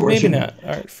 that's unfortunate. Maybe not.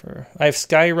 Art for... I have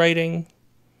skywriting.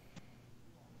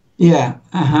 Yeah.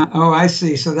 Oh, I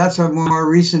see. So that's a more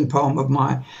recent poem of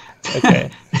mine.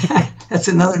 Okay. That's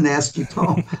another nasty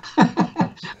poem.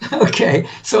 Okay.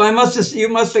 So you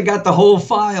must have got the whole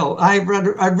file. I've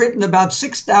written about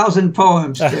 6,000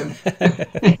 poems, Tim.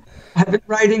 I've been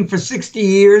writing for 60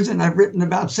 years, and I've written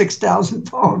about 6,000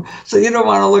 poems. So you don't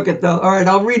want to look at those. All right,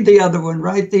 I'll read the other one,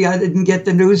 right? I didn't get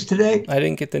the news today. I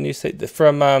didn't get the news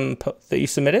from that you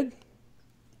submitted?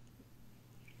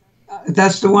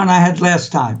 That's the one I had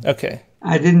last time. Okay.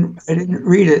 I didn't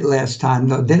read it last time,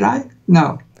 though. Did I?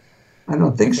 No, I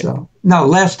don't think so. No,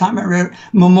 last time I read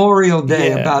Memorial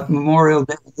Day, about Memorial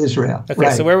Day in Israel. Okay,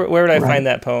 right. So where would I find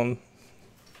that poem?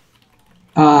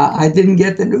 I didn't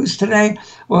get the news today.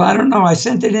 Well, I don't know. I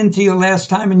sent it in to you last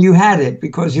time, and you had it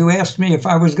because you asked me if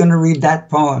I was going to read that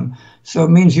poem. So it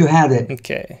means you had it.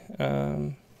 Okay.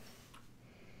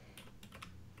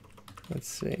 Let's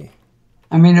see.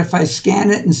 I mean, if I scan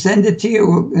it and send it to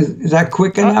you, is that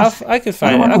quick enough? I can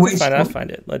find it. I'll find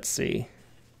it. Let's see.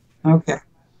 Okay.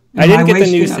 I didn't get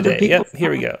the news today. Yep, here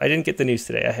we go. I didn't get the news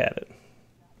today. I have it.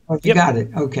 Oh, you got it.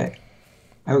 Okay.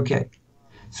 Okay.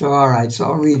 So, all right. So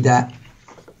I'll read that.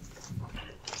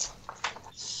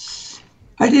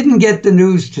 I didn't get the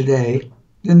news today.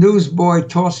 The newsboy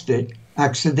tossed it,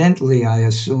 accidentally, I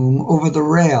assume, over the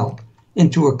rail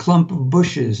into a clump of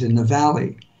bushes in the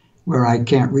valley where I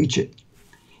can't reach it.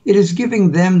 It is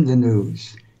giving them the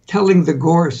news, telling the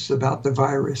gorse about the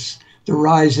virus, the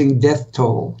rising death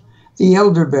toll, the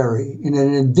elderberry in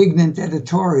an indignant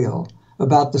editorial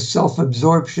about the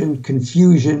self-absorption,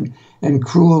 confusion, and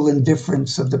cruel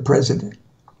indifference of the president.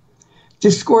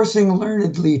 Discoursing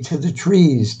learnedly to the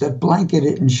trees that blanket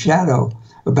it in shadow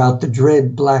about the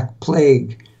dread black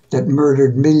plague that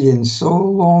murdered millions so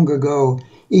long ago,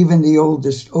 even the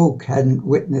oldest oak hadn't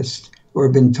witnessed or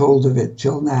been told of it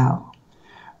till now.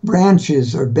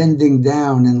 Branches are bending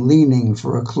down and leaning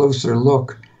for a closer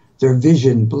look, their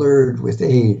vision blurred with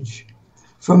age.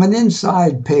 From an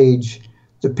inside page,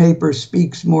 the paper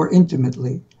speaks more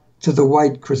intimately to the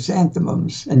white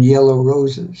chrysanthemums and yellow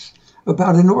roses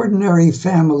about an ordinary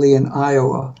family in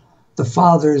Iowa, the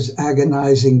father's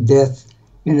agonizing death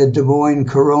in a Des Moines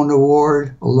corona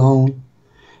ward alone,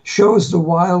 shows the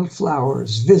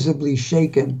wildflowers visibly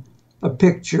shaken, a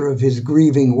picture of his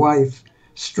grieving wife,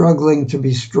 struggling to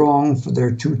be strong for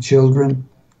their 2 children,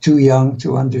 too young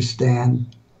to understand.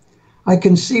 I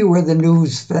can see where the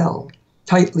news fell,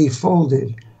 tightly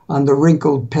folded on the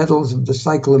wrinkled petals of the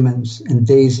cyclamens and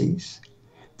daisies.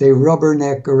 They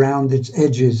rubberneck around its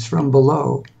edges from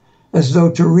below, as though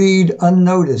to read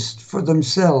unnoticed for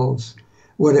themselves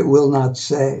what it will not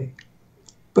say.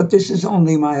 But this is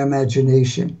only my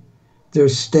imagination. Their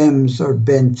stems are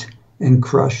bent and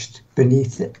crushed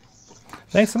beneath it.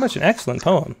 Thanks so much. An excellent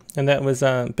poem. And that was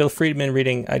Bill Friedman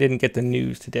reading I Didn't Get the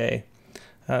News Today.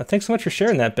 Thanks so much for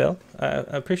sharing that, Bill. I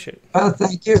appreciate it. Well,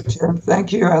 thank you, Jim.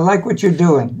 Thank you. I like what you're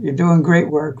doing. You're doing great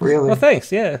work, really. Well,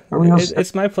 thanks. Yeah,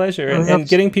 it's my pleasure. And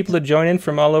getting people to join in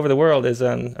from all over the world is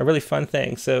a really fun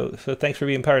thing. So thanks for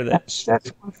being part of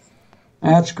that.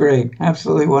 That's great.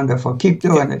 Absolutely wonderful. Keep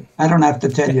doing it. I don't have to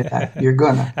tell you that. You're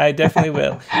going to. I definitely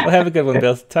will. Well, have a good one,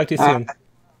 Bill. Talk to you soon.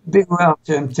 Be well,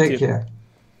 Jim. Take care.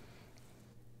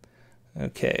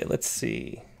 Okay, let's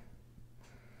see.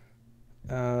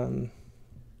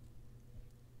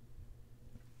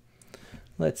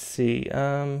 Let's see.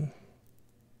 Now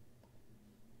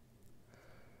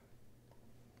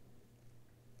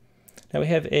we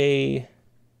have I'm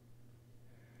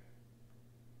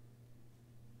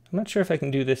not sure if I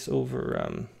can do this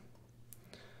over,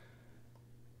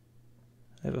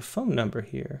 I have a phone number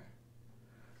here.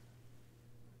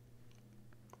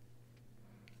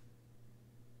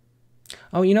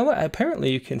 Oh, you know what?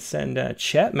 Apparently you can send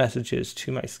chat messages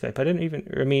to my Skype. I didn't even,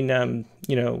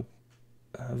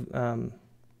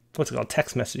 what's it called?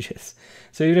 Text messages.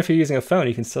 So even if you're using a phone,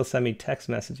 you can still send me text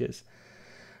messages.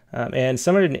 And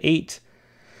someone at an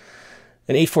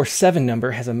 847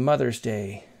 number has a Mother's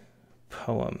Day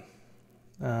poem.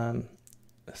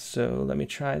 So let me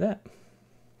try that.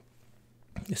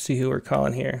 Let's see who we're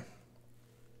calling here.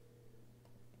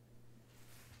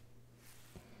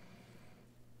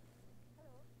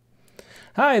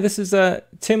 Hi, this is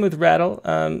Tim with Rattle.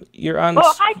 You're on.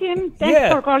 Oh, hi, Tim.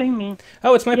 Thanks for calling me.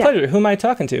 Oh, it's my pleasure. Who am I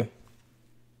talking to?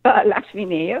 Lakshmi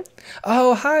Nair.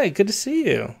 Oh, hi. Good to see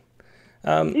you.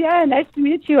 Yeah, nice to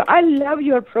meet you. I love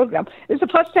your program. It's the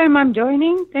first time I'm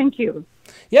joining. Thank you.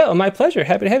 Yeah, well, my pleasure.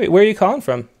 Happy to have you. Where are you calling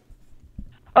from?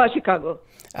 Chicago.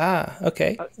 Ah,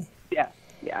 okay. Yeah.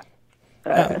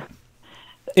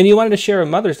 And you wanted to share a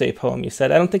Mother's Day poem, you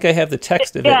said. I don't think I have the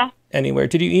text of it anywhere.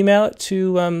 Did you email it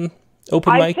to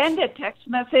Open Mic? I sent a text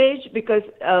message because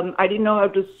I didn't know how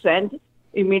to send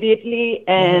immediately.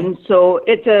 And so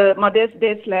it's a Mother's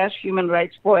Day / human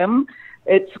rights poem.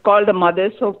 It's called The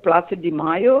Mothers of Plaza de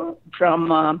Mayo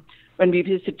from when we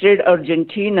visited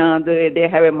Argentina. They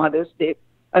have a Mother's Day.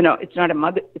 No, it's not a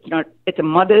mother. It's a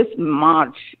Mother's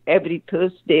March. Every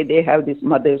Thursday they have this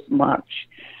Mother's March.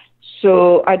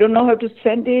 So I don't know how to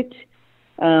send it.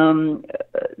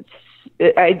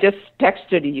 I just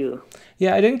texted you.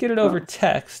 Yeah, I didn't get it over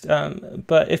text,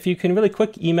 but if you can really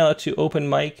quick email it to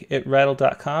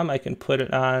openmic@rattle.com, I can put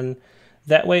it on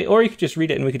that way, or you could just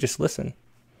read it and we could just listen.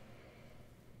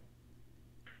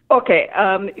 Okay,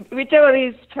 whichever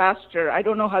is faster. I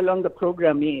don't know how long the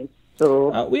program is.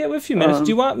 So we have a few minutes. Do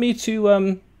you want me to,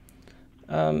 why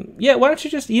don't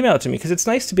you just email it to me? Because it's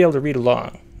nice to be able to read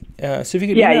along. So if you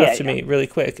could email it to me really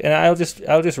quick, and I'll just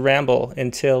ramble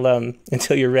until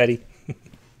you're ready.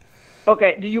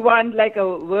 Okay. Do you want like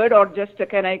a word or just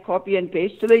can I copy and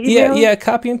paste to the email? Yeah.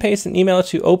 Copy and paste and email it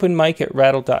to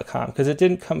openmic@rattle.com because it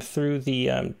didn't come through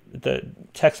the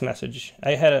text message.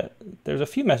 There's a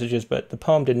few messages, but the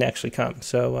poem didn't actually come.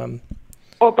 So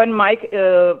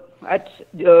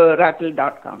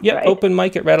openmic@rattle.com. Yep. Right?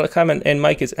 Openmic@rattle.com and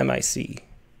Mike is MIC.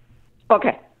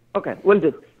 Okay. Will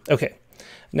do. Okay.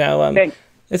 Now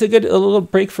it's a little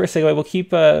break for a second.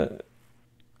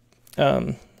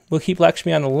 We'll keep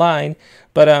Lakshmi on the line,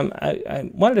 but I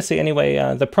wanted to say anyway,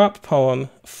 the prompt poem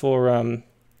for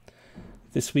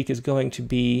this week is going to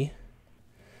be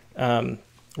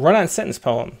run-on sentence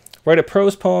poem. Write a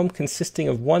prose poem consisting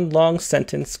of one long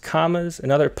sentence, commas, and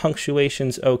other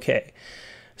punctuations okay.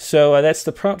 So that's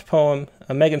the prompt poem,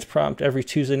 Megan's prompt every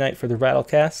Tuesday night for the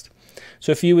Rattlecast.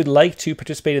 So if you would like to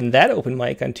participate in that open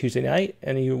mic on Tuesday night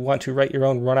and you want to write your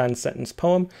own run-on sentence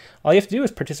poem, all you have to do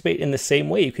is participate in the same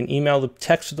way. You can email the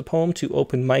text of the poem to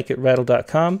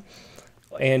openmic@rattle.com,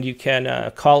 and you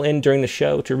can call in during the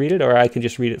show to read it, or I can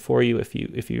just read it for you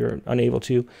if you're unable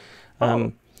to.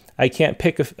 I can't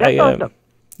pick a... awesome.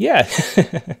 Yeah.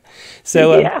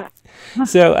 So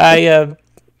I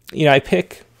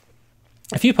pick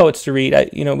a few poets to read.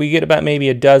 We get about maybe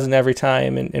a dozen every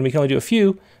time, and we can only do a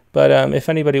few. But if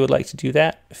anybody would like to do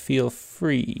that, feel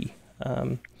free.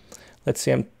 Let's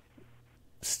see. I'm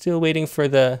still waiting for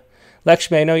the...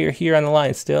 Lakshmi, I know you're here on the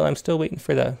line still. I'm still waiting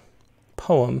for the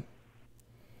poem.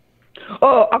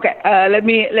 Oh, okay. Let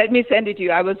me send it to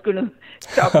you. I was going to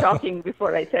stop talking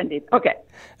before I send it. Okay.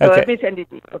 So Okay. let me send it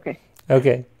to you. Okay.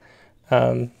 Okay.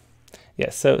 Yeah.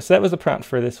 So that was the prompt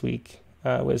for this week.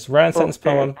 Was write a sentence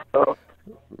poem.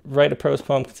 Write a prose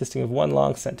poem consisting of one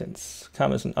long sentence.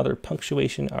 Commas and other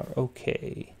punctuation are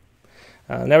okay.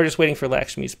 Now we're just waiting for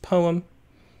Lakshmi's poem.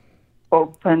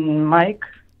 Open mic.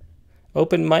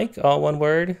 Open mic, all one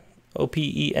word.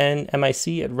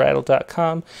 OPENMIC at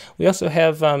rattle.com. We also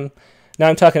have, now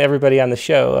I'm talking to everybody on the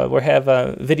show, we have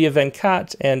Vidya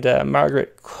Venkat and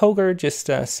Margaret Koger just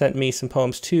sent me some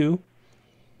poems too.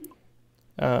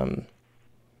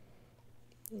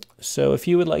 So if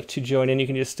you would like to join in, you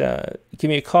can just give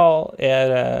me a call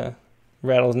at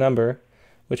Rattle's number,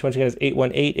 which once again is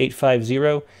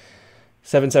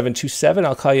 818-850-7727.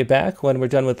 I'll call you back when we're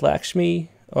done with Lakshmi.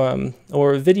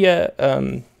 Or Vidya,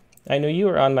 I know you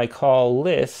were on my call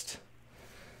list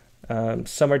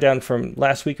somewhere down from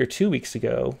last week or 2 weeks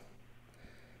ago.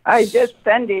 I just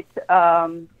sent it.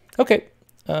 Okay.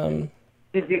 Did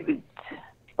you?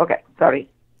 Okay, sorry.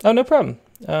 Oh, no problem.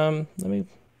 Let me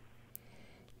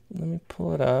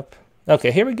pull it up.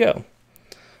 Okay, here we go.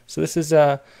 So this is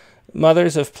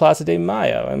Mothers of Plaza de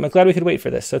Mayo. I'm glad we could wait for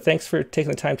this. So thanks for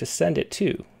taking the time to send it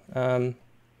too. So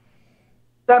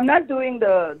I'm not doing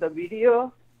the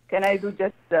video. Can I do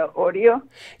just the audio?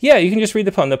 Yeah, you can just read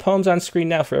the poem. The poem's on screen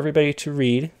now for everybody to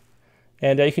read,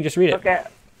 and you can just read it. Okay.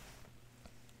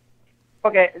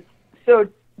 Okay. So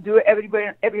do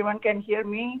everyone can hear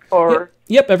me, or?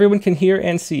 Yep, everyone can hear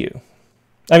and see you.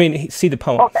 I mean, see the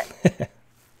poem. Okay.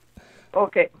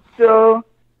 Okay. So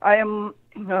I will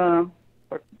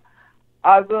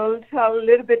tell a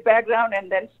little bit background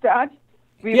and then start.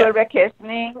 We were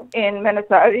vacationing in Buenos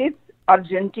Aires,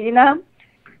 Argentina,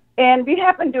 and we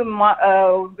happened to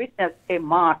witness a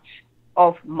march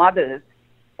of mothers.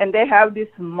 And they have this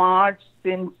march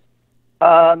since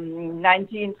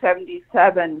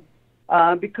 1977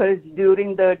 because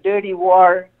during the Dirty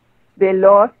War, they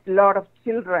lost a lot of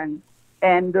children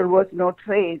and there was no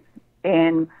trace.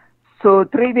 And so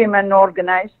 3 women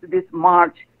organized this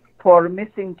march for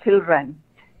missing children.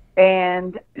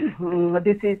 And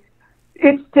it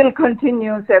still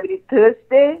continues every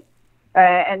Thursday,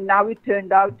 and now it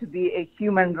turned out to be a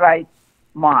human rights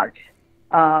march.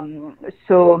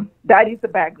 So that is the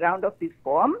background of this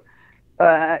poem.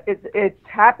 It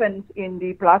happens in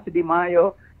the Plaza de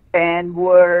Mayo and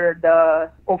where the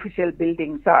official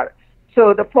buildings are.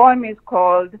 So the poem is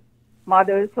called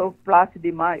Mothers of Plaza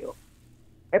de Mayo,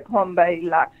 a poem by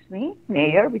Lakshmi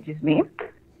Nair, which is me.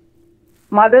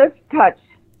 Mother's touch,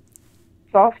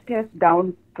 soft as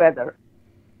down feather,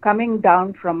 coming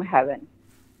down from heaven,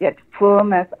 yet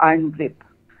firm as iron grip.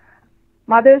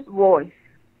 Mother's voice,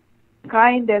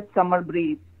 kind as summer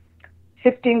breeze,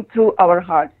 shifting through our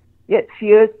hearts, yet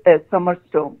fierce as summer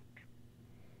storm.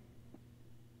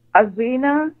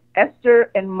 Azina,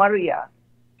 Esther, and Maria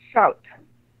shout,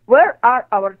 where are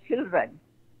our children?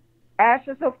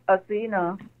 Ashes of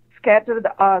Azina scatter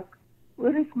the ask,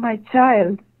 where is my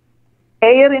child?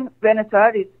 Air in Buenos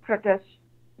Aires protest,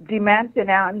 demands an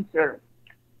answer.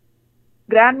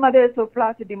 Grandmothers of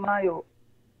Plaza de Mayo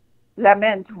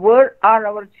lament, where are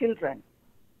our children?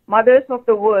 Mothers of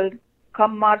the world,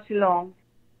 come march along,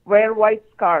 wear white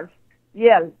scarves,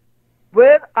 yell,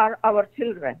 where are our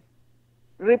children?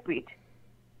 Repeat,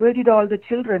 where did all the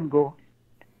children go?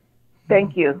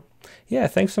 Thank you. Yeah,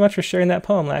 thanks so much for sharing that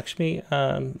poem, Lakshmi.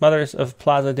 Mothers of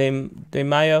Plaza de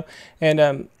Mayo. And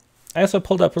I also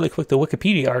pulled up really quick the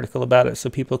Wikipedia article about it so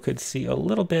people could see a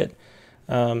little bit.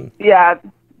 Yeah,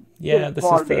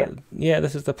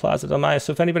 this is the Plaza de Mayo.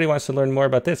 So if anybody wants to learn more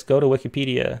about this, go to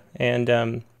Wikipedia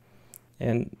and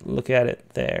look at it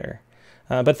there.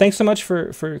 But thanks so much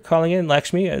for calling in,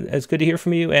 Lakshmi. It's good to hear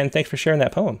from you, and thanks for sharing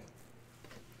that poem.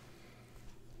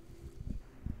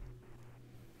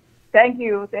 Thank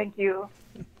you. Thank you.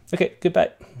 Okay,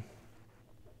 goodbye.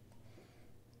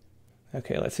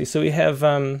 Okay, let's see. So we have,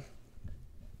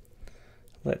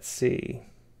 let's see.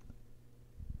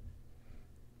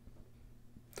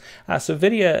 So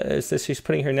Vidya says she's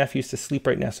putting her nephews to sleep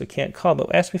right now, so can't call,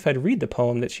 but asked me if I'd read the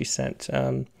poem that she sent.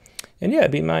 And yeah,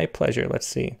 it'd be my pleasure. Let's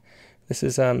see. This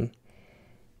is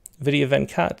Vidya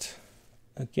Venkat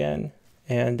again,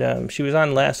 and she was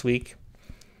on last week,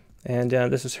 and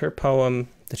this is her poem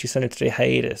that she sent in today,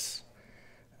 Hiatus,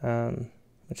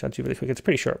 which I'll do really quick. It's a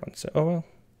pretty short one, so, oh well.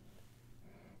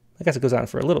 I guess it goes on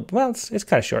for a little, well, it's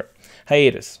kind of short.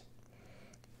 Hiatus.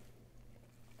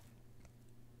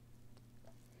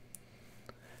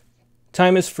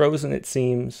 Time is frozen, it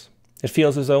seems. It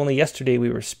feels as though only yesterday we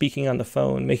were speaking on the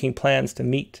phone, making plans to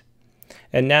meet.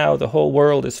 And now the whole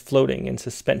world is floating in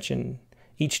suspension,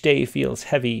 Each day feels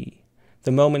heavy.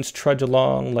 The moments trudge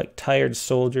along like tired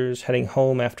soldiers heading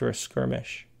home after a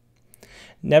skirmish.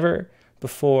 Never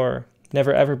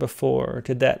ever before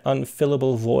did that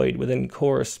unfillable void within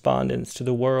correspondence to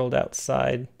the world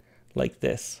outside like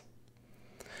this.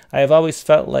 I have always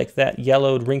felt like that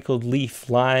yellowed, wrinkled leaf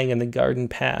lying in the garden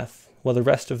path, while the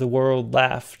rest of the world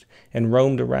laughed and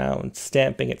roamed around,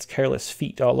 stamping its careless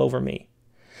feet all over me.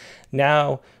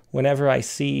 Now, whenever I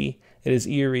see, it is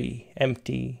eerie,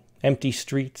 empty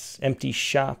streets, empty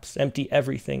shops, empty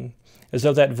everything, as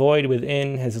though that void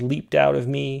within has leaped out of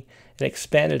me and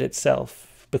expanded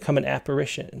itself, become an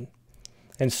apparition,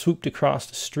 and swooped across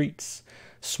the streets,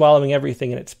 swallowing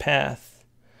everything in its path.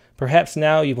 Perhaps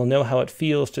now you will know how it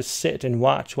feels to sit and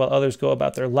watch while others go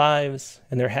about their lives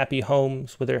and their happy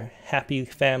homes with their happy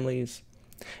families.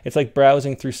 It's like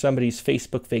browsing through somebody's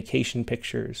Facebook vacation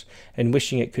pictures and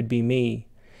wishing it could be me,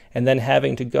 and then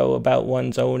having to go about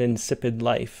one's own insipid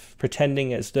life,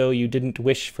 pretending as though you didn't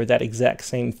wish for that exact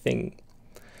same thing.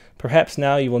 Perhaps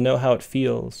now you will know how it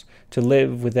feels to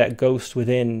live with that ghost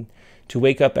within, to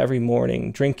wake up every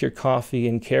morning, drink your coffee,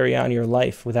 and carry on your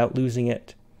life without losing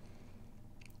it.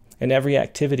 And every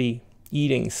activity,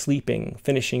 eating, sleeping,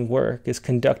 finishing work, is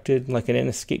conducted like an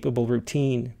inescapable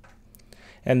routine.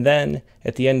 And then,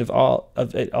 at the end of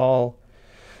it all,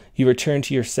 you return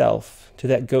to yourself, to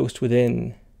that ghost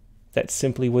within that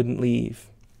simply wouldn't leave.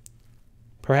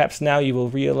 Perhaps now you will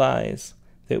realize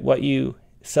that what you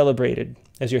celebrated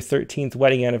as your 13th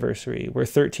wedding anniversary were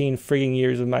 13 frigging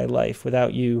years of my life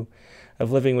without you, of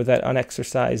living with that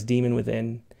unexorcised demon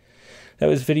within. That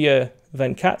was Vidya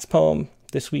Venkat's poem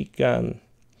this week,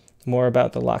 more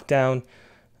about the lockdown.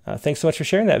 Thanks so much for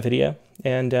sharing that video.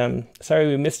 And sorry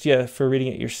we missed you for reading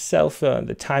it yourself.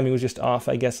 The timing was just off,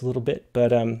 I guess, a little bit,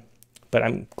 but I'm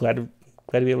glad to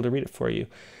be able to read it for you.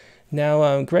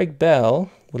 Now, Greg Bell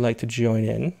would like to join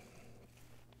in.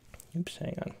 Oops,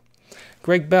 hang on.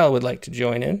 Greg Bell would like to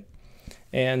join in,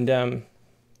 and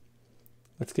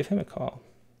let's give him a call.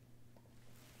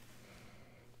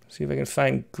 See if I can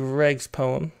find Greg's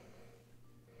poem.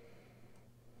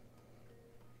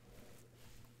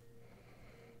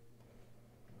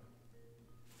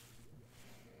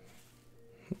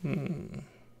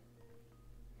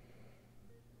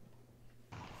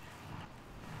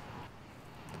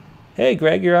 Hey,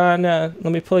 Greg, you're on. Let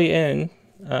me pull you in.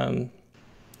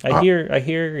 I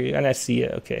hear you, and I see you.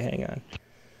 Okay, hang on.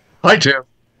 Hi, Tim.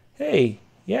 Hey,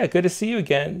 yeah, good to see you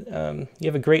again. You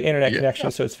have a great internet connection,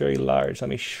 so it's very large.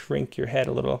 Let me shrink your head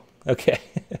a little. Okay.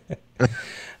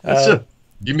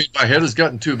 You mean my head has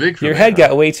gotten too big for me? Your head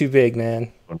got way too big,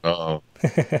 man. Oh.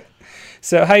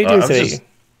 So how you doing today?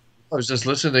 I was just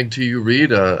listening to you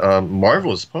read a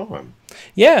marvelous poem.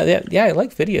 Yeah, I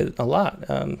like Vidya a lot.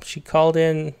 She called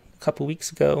in a couple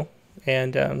weeks ago,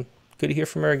 and good to hear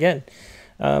from her again.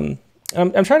 I'm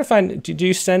trying to find, did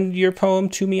you send your poem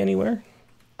to me anywhere?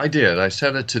 I did. I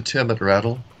sent it to Tim at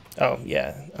Rattle. Oh,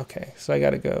 yeah. Okay, so I got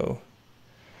to go.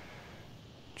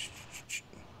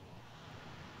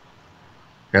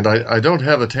 And I don't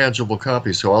have a tangible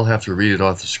copy, so I'll have to read it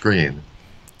off the screen.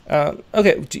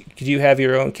 Okay, do you have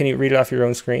your own? Can you read it off your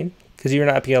own screen? Because you're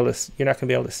not going to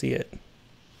be able to see it.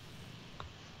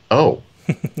 Oh,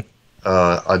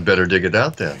 I'd better dig it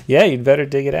out then. Yeah, you'd better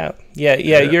dig it out.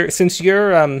 Yeah. Since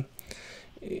you're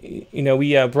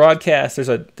we broadcast. There's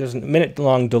a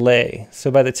minute-long delay,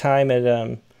 so by the time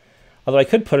it, although I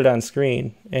could put it on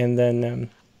screen, and then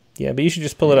but you should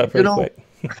just pull it up really quick.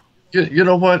 You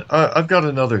know what? I've got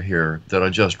another here that I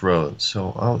just wrote,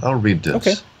 so I'll read this.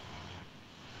 Okay.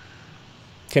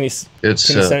 Can you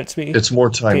send it to me? It's more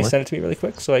timely. Can you send it to me really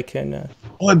quick so I can...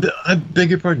 I beg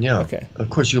your pardon, yeah. Okay. Of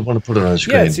course you want to put it on the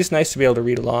screen. Yeah, it's just nice to be able to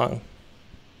read along.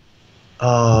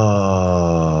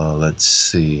 Let's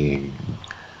see.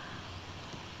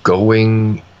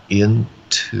 Going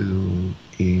into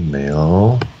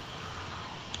email...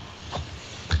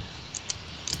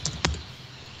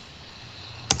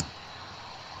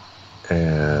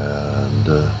 And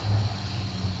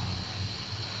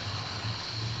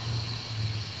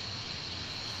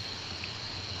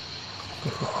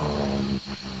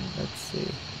let's see.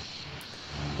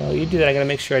 Well, you do that. I gotta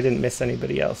make sure I didn't miss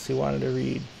anybody else who wanted to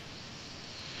read.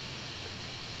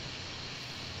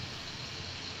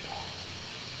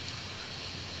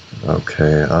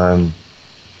 Okay, I'm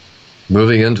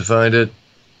moving in to find it.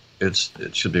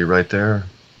 It should be right there.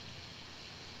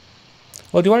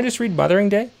 Well, do you want to just read Mothering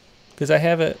Day? Because I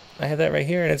have that right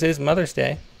here, and it is Mother's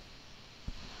Day.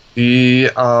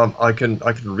 I can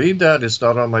read that. It's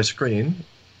not on my screen.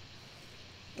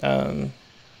 I'm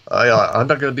not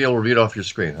going to be able to read off your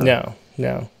screen. Huh?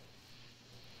 No.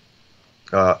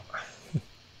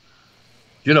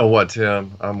 You know what,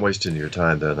 Tim? I'm wasting your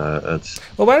time then. Well,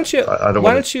 why don't you?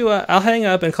 I'll hang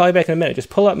up and call you back in a minute. Just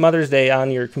pull up Mother's Day on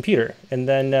your computer, and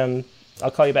then I'll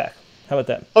call you back. How about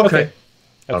that? Okay.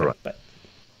 All right. Bye.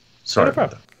 Sorry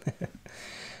about that.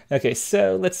 Okay,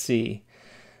 so let's see.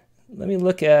 Let me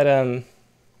look at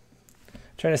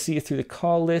trying to see you through the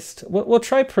call list. We'll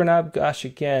try Pranab Ghosh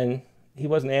again. He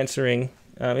wasn't answering.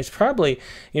 It's probably,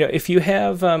 if you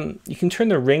have, you can turn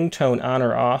the ringtone on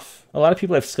or off. A lot of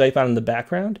people have Skype on in the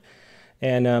background,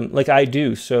 and like I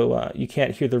do, so you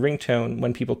can't hear the ringtone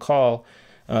when people call.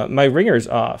 My ringer's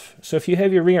off, so if you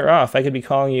have your ringer off, I could be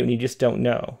calling you and you just don't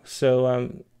know.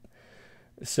 So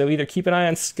so either keep an eye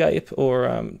on Skype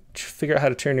or figure out how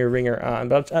to turn your ringer on.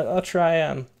 But I'll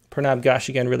try Pranab Ghosh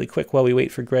again really quick while we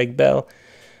wait for Greg Bell.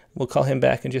 We'll call him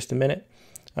back in just a minute.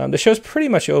 The show's pretty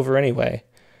much over anyway.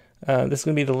 This is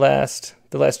going to be the last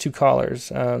two callers.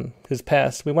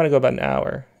 Because we want to go about an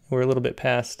hour. We're a little bit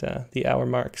past the hour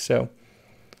mark. So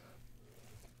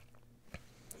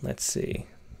let's see.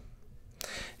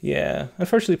 Yeah,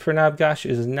 unfortunately, Pranab Ghosh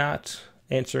is not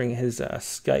answering his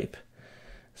Skype.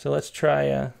 So let's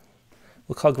try.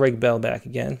 We'll call Greg Bell back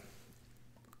again.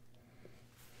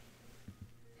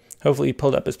 Hopefully, he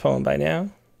pulled up his poem by now.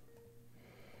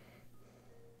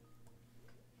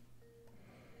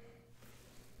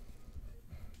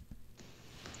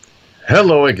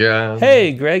 Hello again.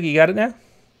 Hey, Greg, you got it now?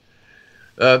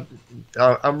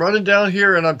 I'm running down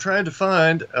here and I'm trying to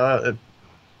find.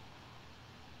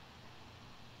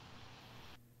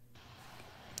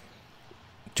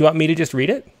 Do you want me to just read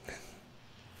it?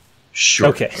 Sure.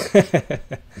 Okay.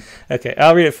 Okay,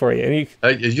 I'll read it for you.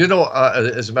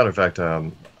 As a matter of fact,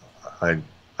 I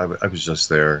was just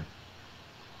there.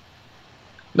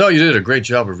 No, you did a great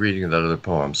job of reading that other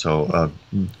poem. So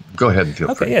go ahead and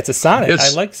feel free. Okay, yeah, it's a sonnet.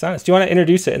 I like sonnets. Do you want to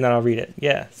introduce it and then I'll read it?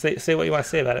 Yeah, say what you want to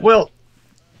say about it. Well,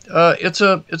 it's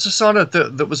a sonnet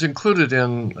that was included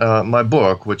in my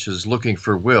book, which is Looking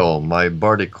for Will: My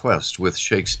Bardic Quest with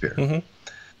Shakespeare. Mm-hmm.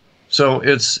 So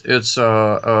it's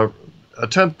an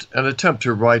attempt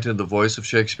to write in the voice of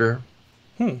Shakespeare.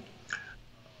 And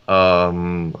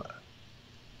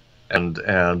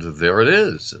there it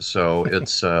is. So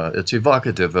it's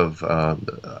evocative of.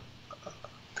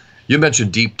 You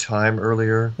mentioned deep time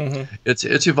earlier. Mm-hmm.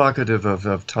 It's evocative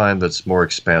of time that's more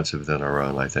expansive than our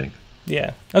own, I think.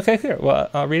 Yeah. Okay. Clear. Well,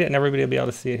 I'll read it, and everybody will be able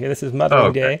to see it here. This is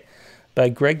Mothering Day by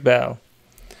Greg Bell.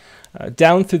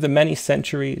 Down through the many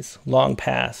centuries long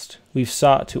past, we've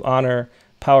sought to honor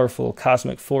powerful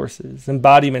cosmic forces,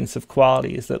 embodiments of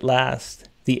qualities that last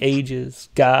the ages,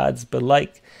 gods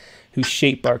belike, who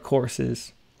shape our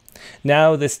courses.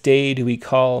 Now this day do we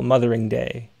call Mothering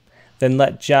Day. Then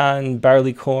let John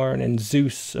Barleycorn and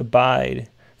Zeus abide,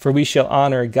 for we shall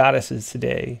honor goddesses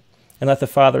today, and let the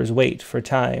fathers wait for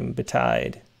time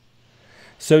betide.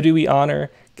 So do we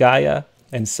honor Gaia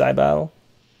and Cybele?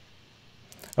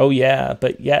 Oh yeah,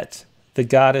 but yet the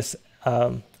goddess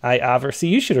Iavr. See,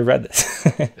 you should have read this.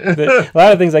 A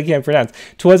lot of things I can't pronounce.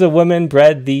 'Twas a woman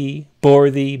bred thee, bore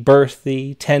thee, birthed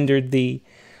thee, tendered thee.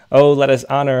 Oh, let us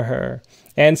honor her.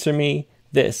 Answer me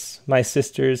this, my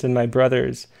sisters and my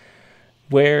brothers.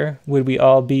 Where would we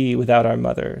all be without our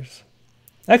mothers?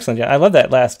 Excellent, John. I love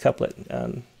that last couplet.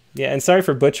 Yeah, and sorry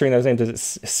for butchering those names. Is it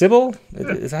Sybil?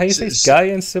 Is that how you say it?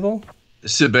 Gaia and Sybil?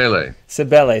 Cybele.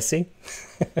 Cybele, see?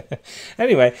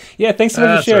 Anyway, yeah, thanks so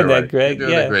much for sharing that, Greg. You're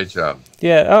doing a great job.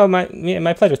 Yeah, oh, my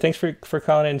pleasure. Thanks for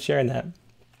calling in and sharing that.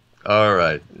 All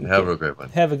right. Have a great one.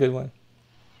 Have a good one.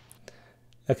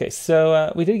 Okay,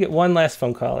 so we did get one last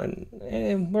phone call,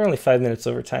 and we're only 5 minutes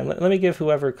over time. Let me give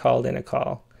whoever called in a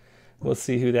call. We'll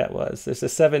see who that was. There's a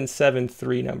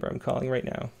 773 number I'm calling right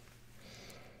now.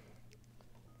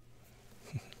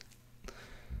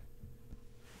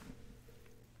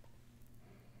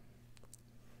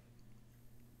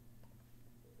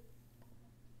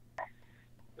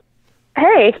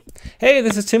 Hey. Hey,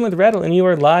 this is Tim with Rattle, and you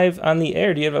are live on the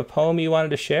air. Do you have a poem you wanted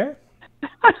to share?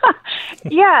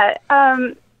 Yeah,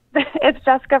 it's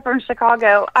Jessica from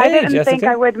Chicago. Hey, I didn't Jessica. think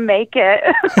I would make it.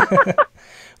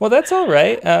 Well, that's all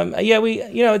right. Yeah,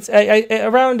 it's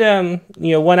around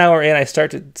 1 hour in, I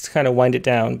start to kind of wind it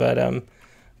down, but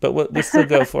we'll still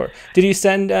go for it. Did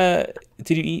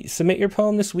you submit your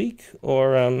poem this week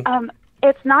or?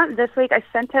 It's not this week. I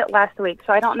sent it last week,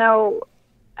 so I don't know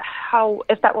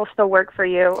if that will still work for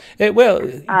you. It will.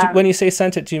 When you say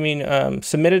sent it, do you mean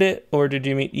submitted it, or did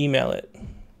you mean email it?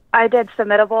 I did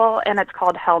submittable, and it's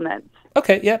called Helmets.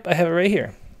 Okay, yep, I have it right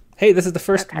here. Hey, this is the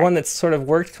first one that's sort of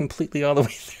worked completely all the way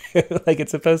through, like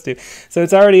it's supposed to. So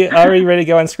it's already ready to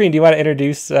go on screen. Do you want to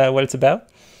introduce what it's about?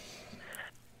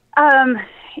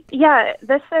 Yeah,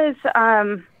 this was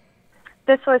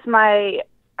my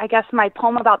I guess, my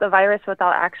poem about the virus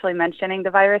without actually mentioning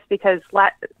the virus, because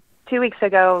 2 weeks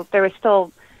ago there was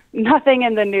still nothing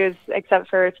in the news except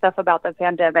for stuff about the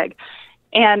pandemic.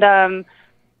 And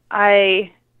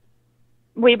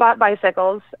we bought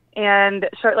bicycles, and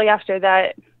shortly after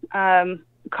that,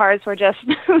 cars were just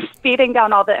speeding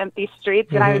down all the empty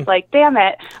streets, and I was like, damn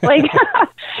it, like,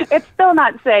 it's still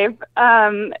not safe.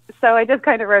 So I just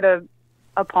kind of wrote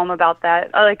a poem about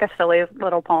that, like a silly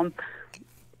little poem.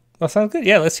 Well, sounds good.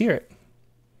 Yeah, let's hear it.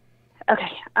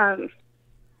 Okay.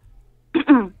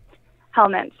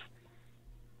 Helmets.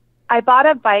 I bought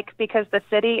a bike because the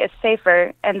city is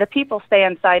safer and the people stay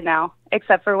inside now,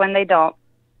 except for when they don't.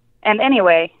 And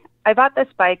anyway, I bought this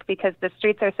bike because the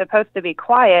streets are supposed to be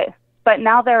quiet, but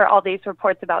now there are all these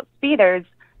reports about speeders,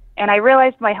 and I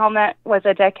realized my helmet was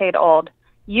a decade old,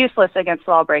 useless against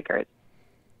lawbreakers.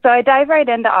 So I dive right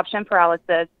into option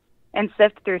paralysis and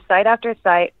sift through site after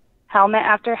site, helmet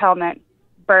after helmet,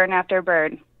 burn after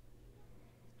burn.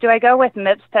 Do I go with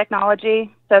MIPS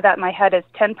technology so that my head is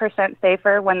 10%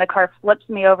 safer when the car flips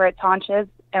me over its haunches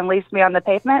and leaves me on the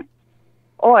pavement?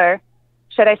 Or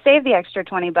should I save the extra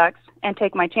 $20 and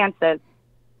take my chances?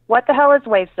 What the hell is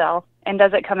wave cell, and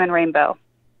does it come in rainbow?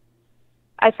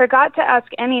 I forgot to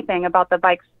ask anything about the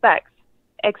bike specs,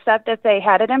 except if they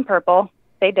had it in purple.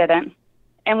 They didn't.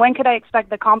 And when could I expect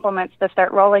the compliments to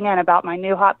start rolling in about my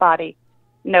new hot body?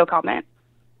 No comment.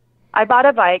 I bought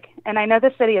a bike, and I know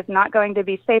the city is not going to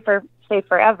be safe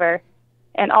forever,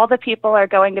 and all the people are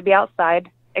going to be outside,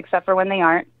 except for when they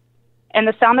aren't. And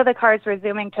the sound of the cars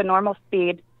resuming to normal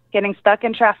speed, getting stuck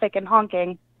in traffic and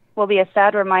honking, will be a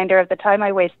sad reminder of the time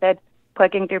I wasted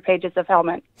clicking through pages of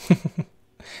Helmet.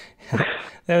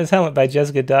 That was Helmet by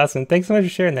Jessica Dawson. Thanks so much for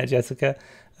sharing that, Jessica.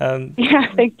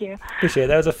 Yeah, thank you. Appreciate it.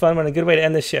 That was a fun one, a good way to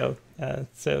end the show.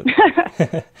 So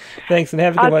thanks, and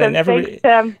have a good Awesome. one. And everybody, Thanks,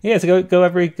 Tim. yeah, so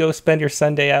go spend your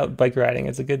Sunday out bike riding.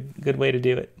 It's a good way to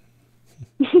do it.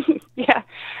 Yeah.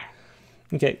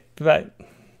 Okay, bye.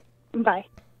 Bye.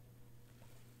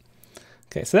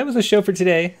 Okay, so that was the show for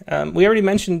today. We already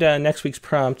mentioned next week's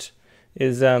prompt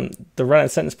is the run-on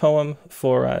sentence poem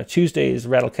for Tuesday's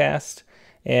Rattlecast,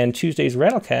 and Tuesday's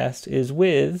Rattlecast is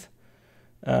with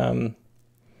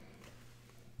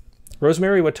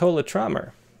Rosemary Watola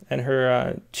Traumer, and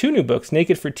her 2 new books.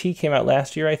 Naked for Tea came out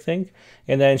last year, I think,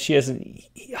 and then she has a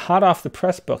hot off the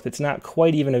press book that's not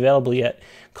quite even available yet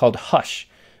called Hush,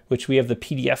 which we have the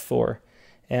PDF for,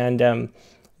 and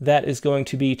that is going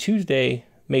to be Tuesday,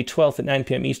 May 12th at 9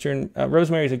 p.m. Eastern.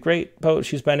 Rosemary is a great poet.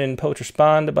 She's been in Poet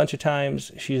Respond a bunch of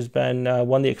times. She's been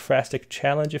won the Ekphrastic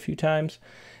Challenge a few times,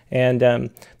 and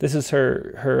this is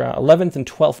her 11th and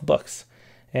 12th books.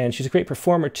 And she's a great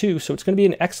performer too, so it's going to be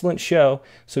an excellent show.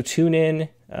 So tune in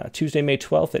Tuesday, May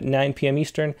 12th at 9 p.m.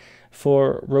 Eastern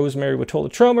for Rosemary Watola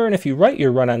Traumer. And if you write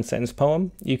your run-on sentence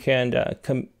poem, you can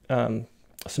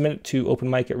submit it to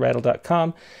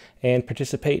openmic@rattle.com and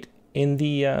participate in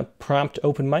the prompt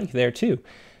open mic there too.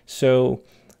 So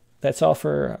that's all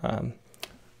for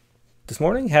this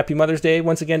morning. Happy Mother's Day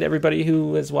once again to everybody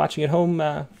who is watching at home,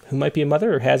 who might be a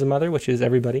mother or has a mother, which is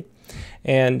everybody.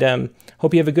 And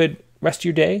hope you have a good rest of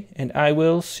your day, and I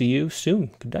will see you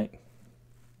soon. Good night.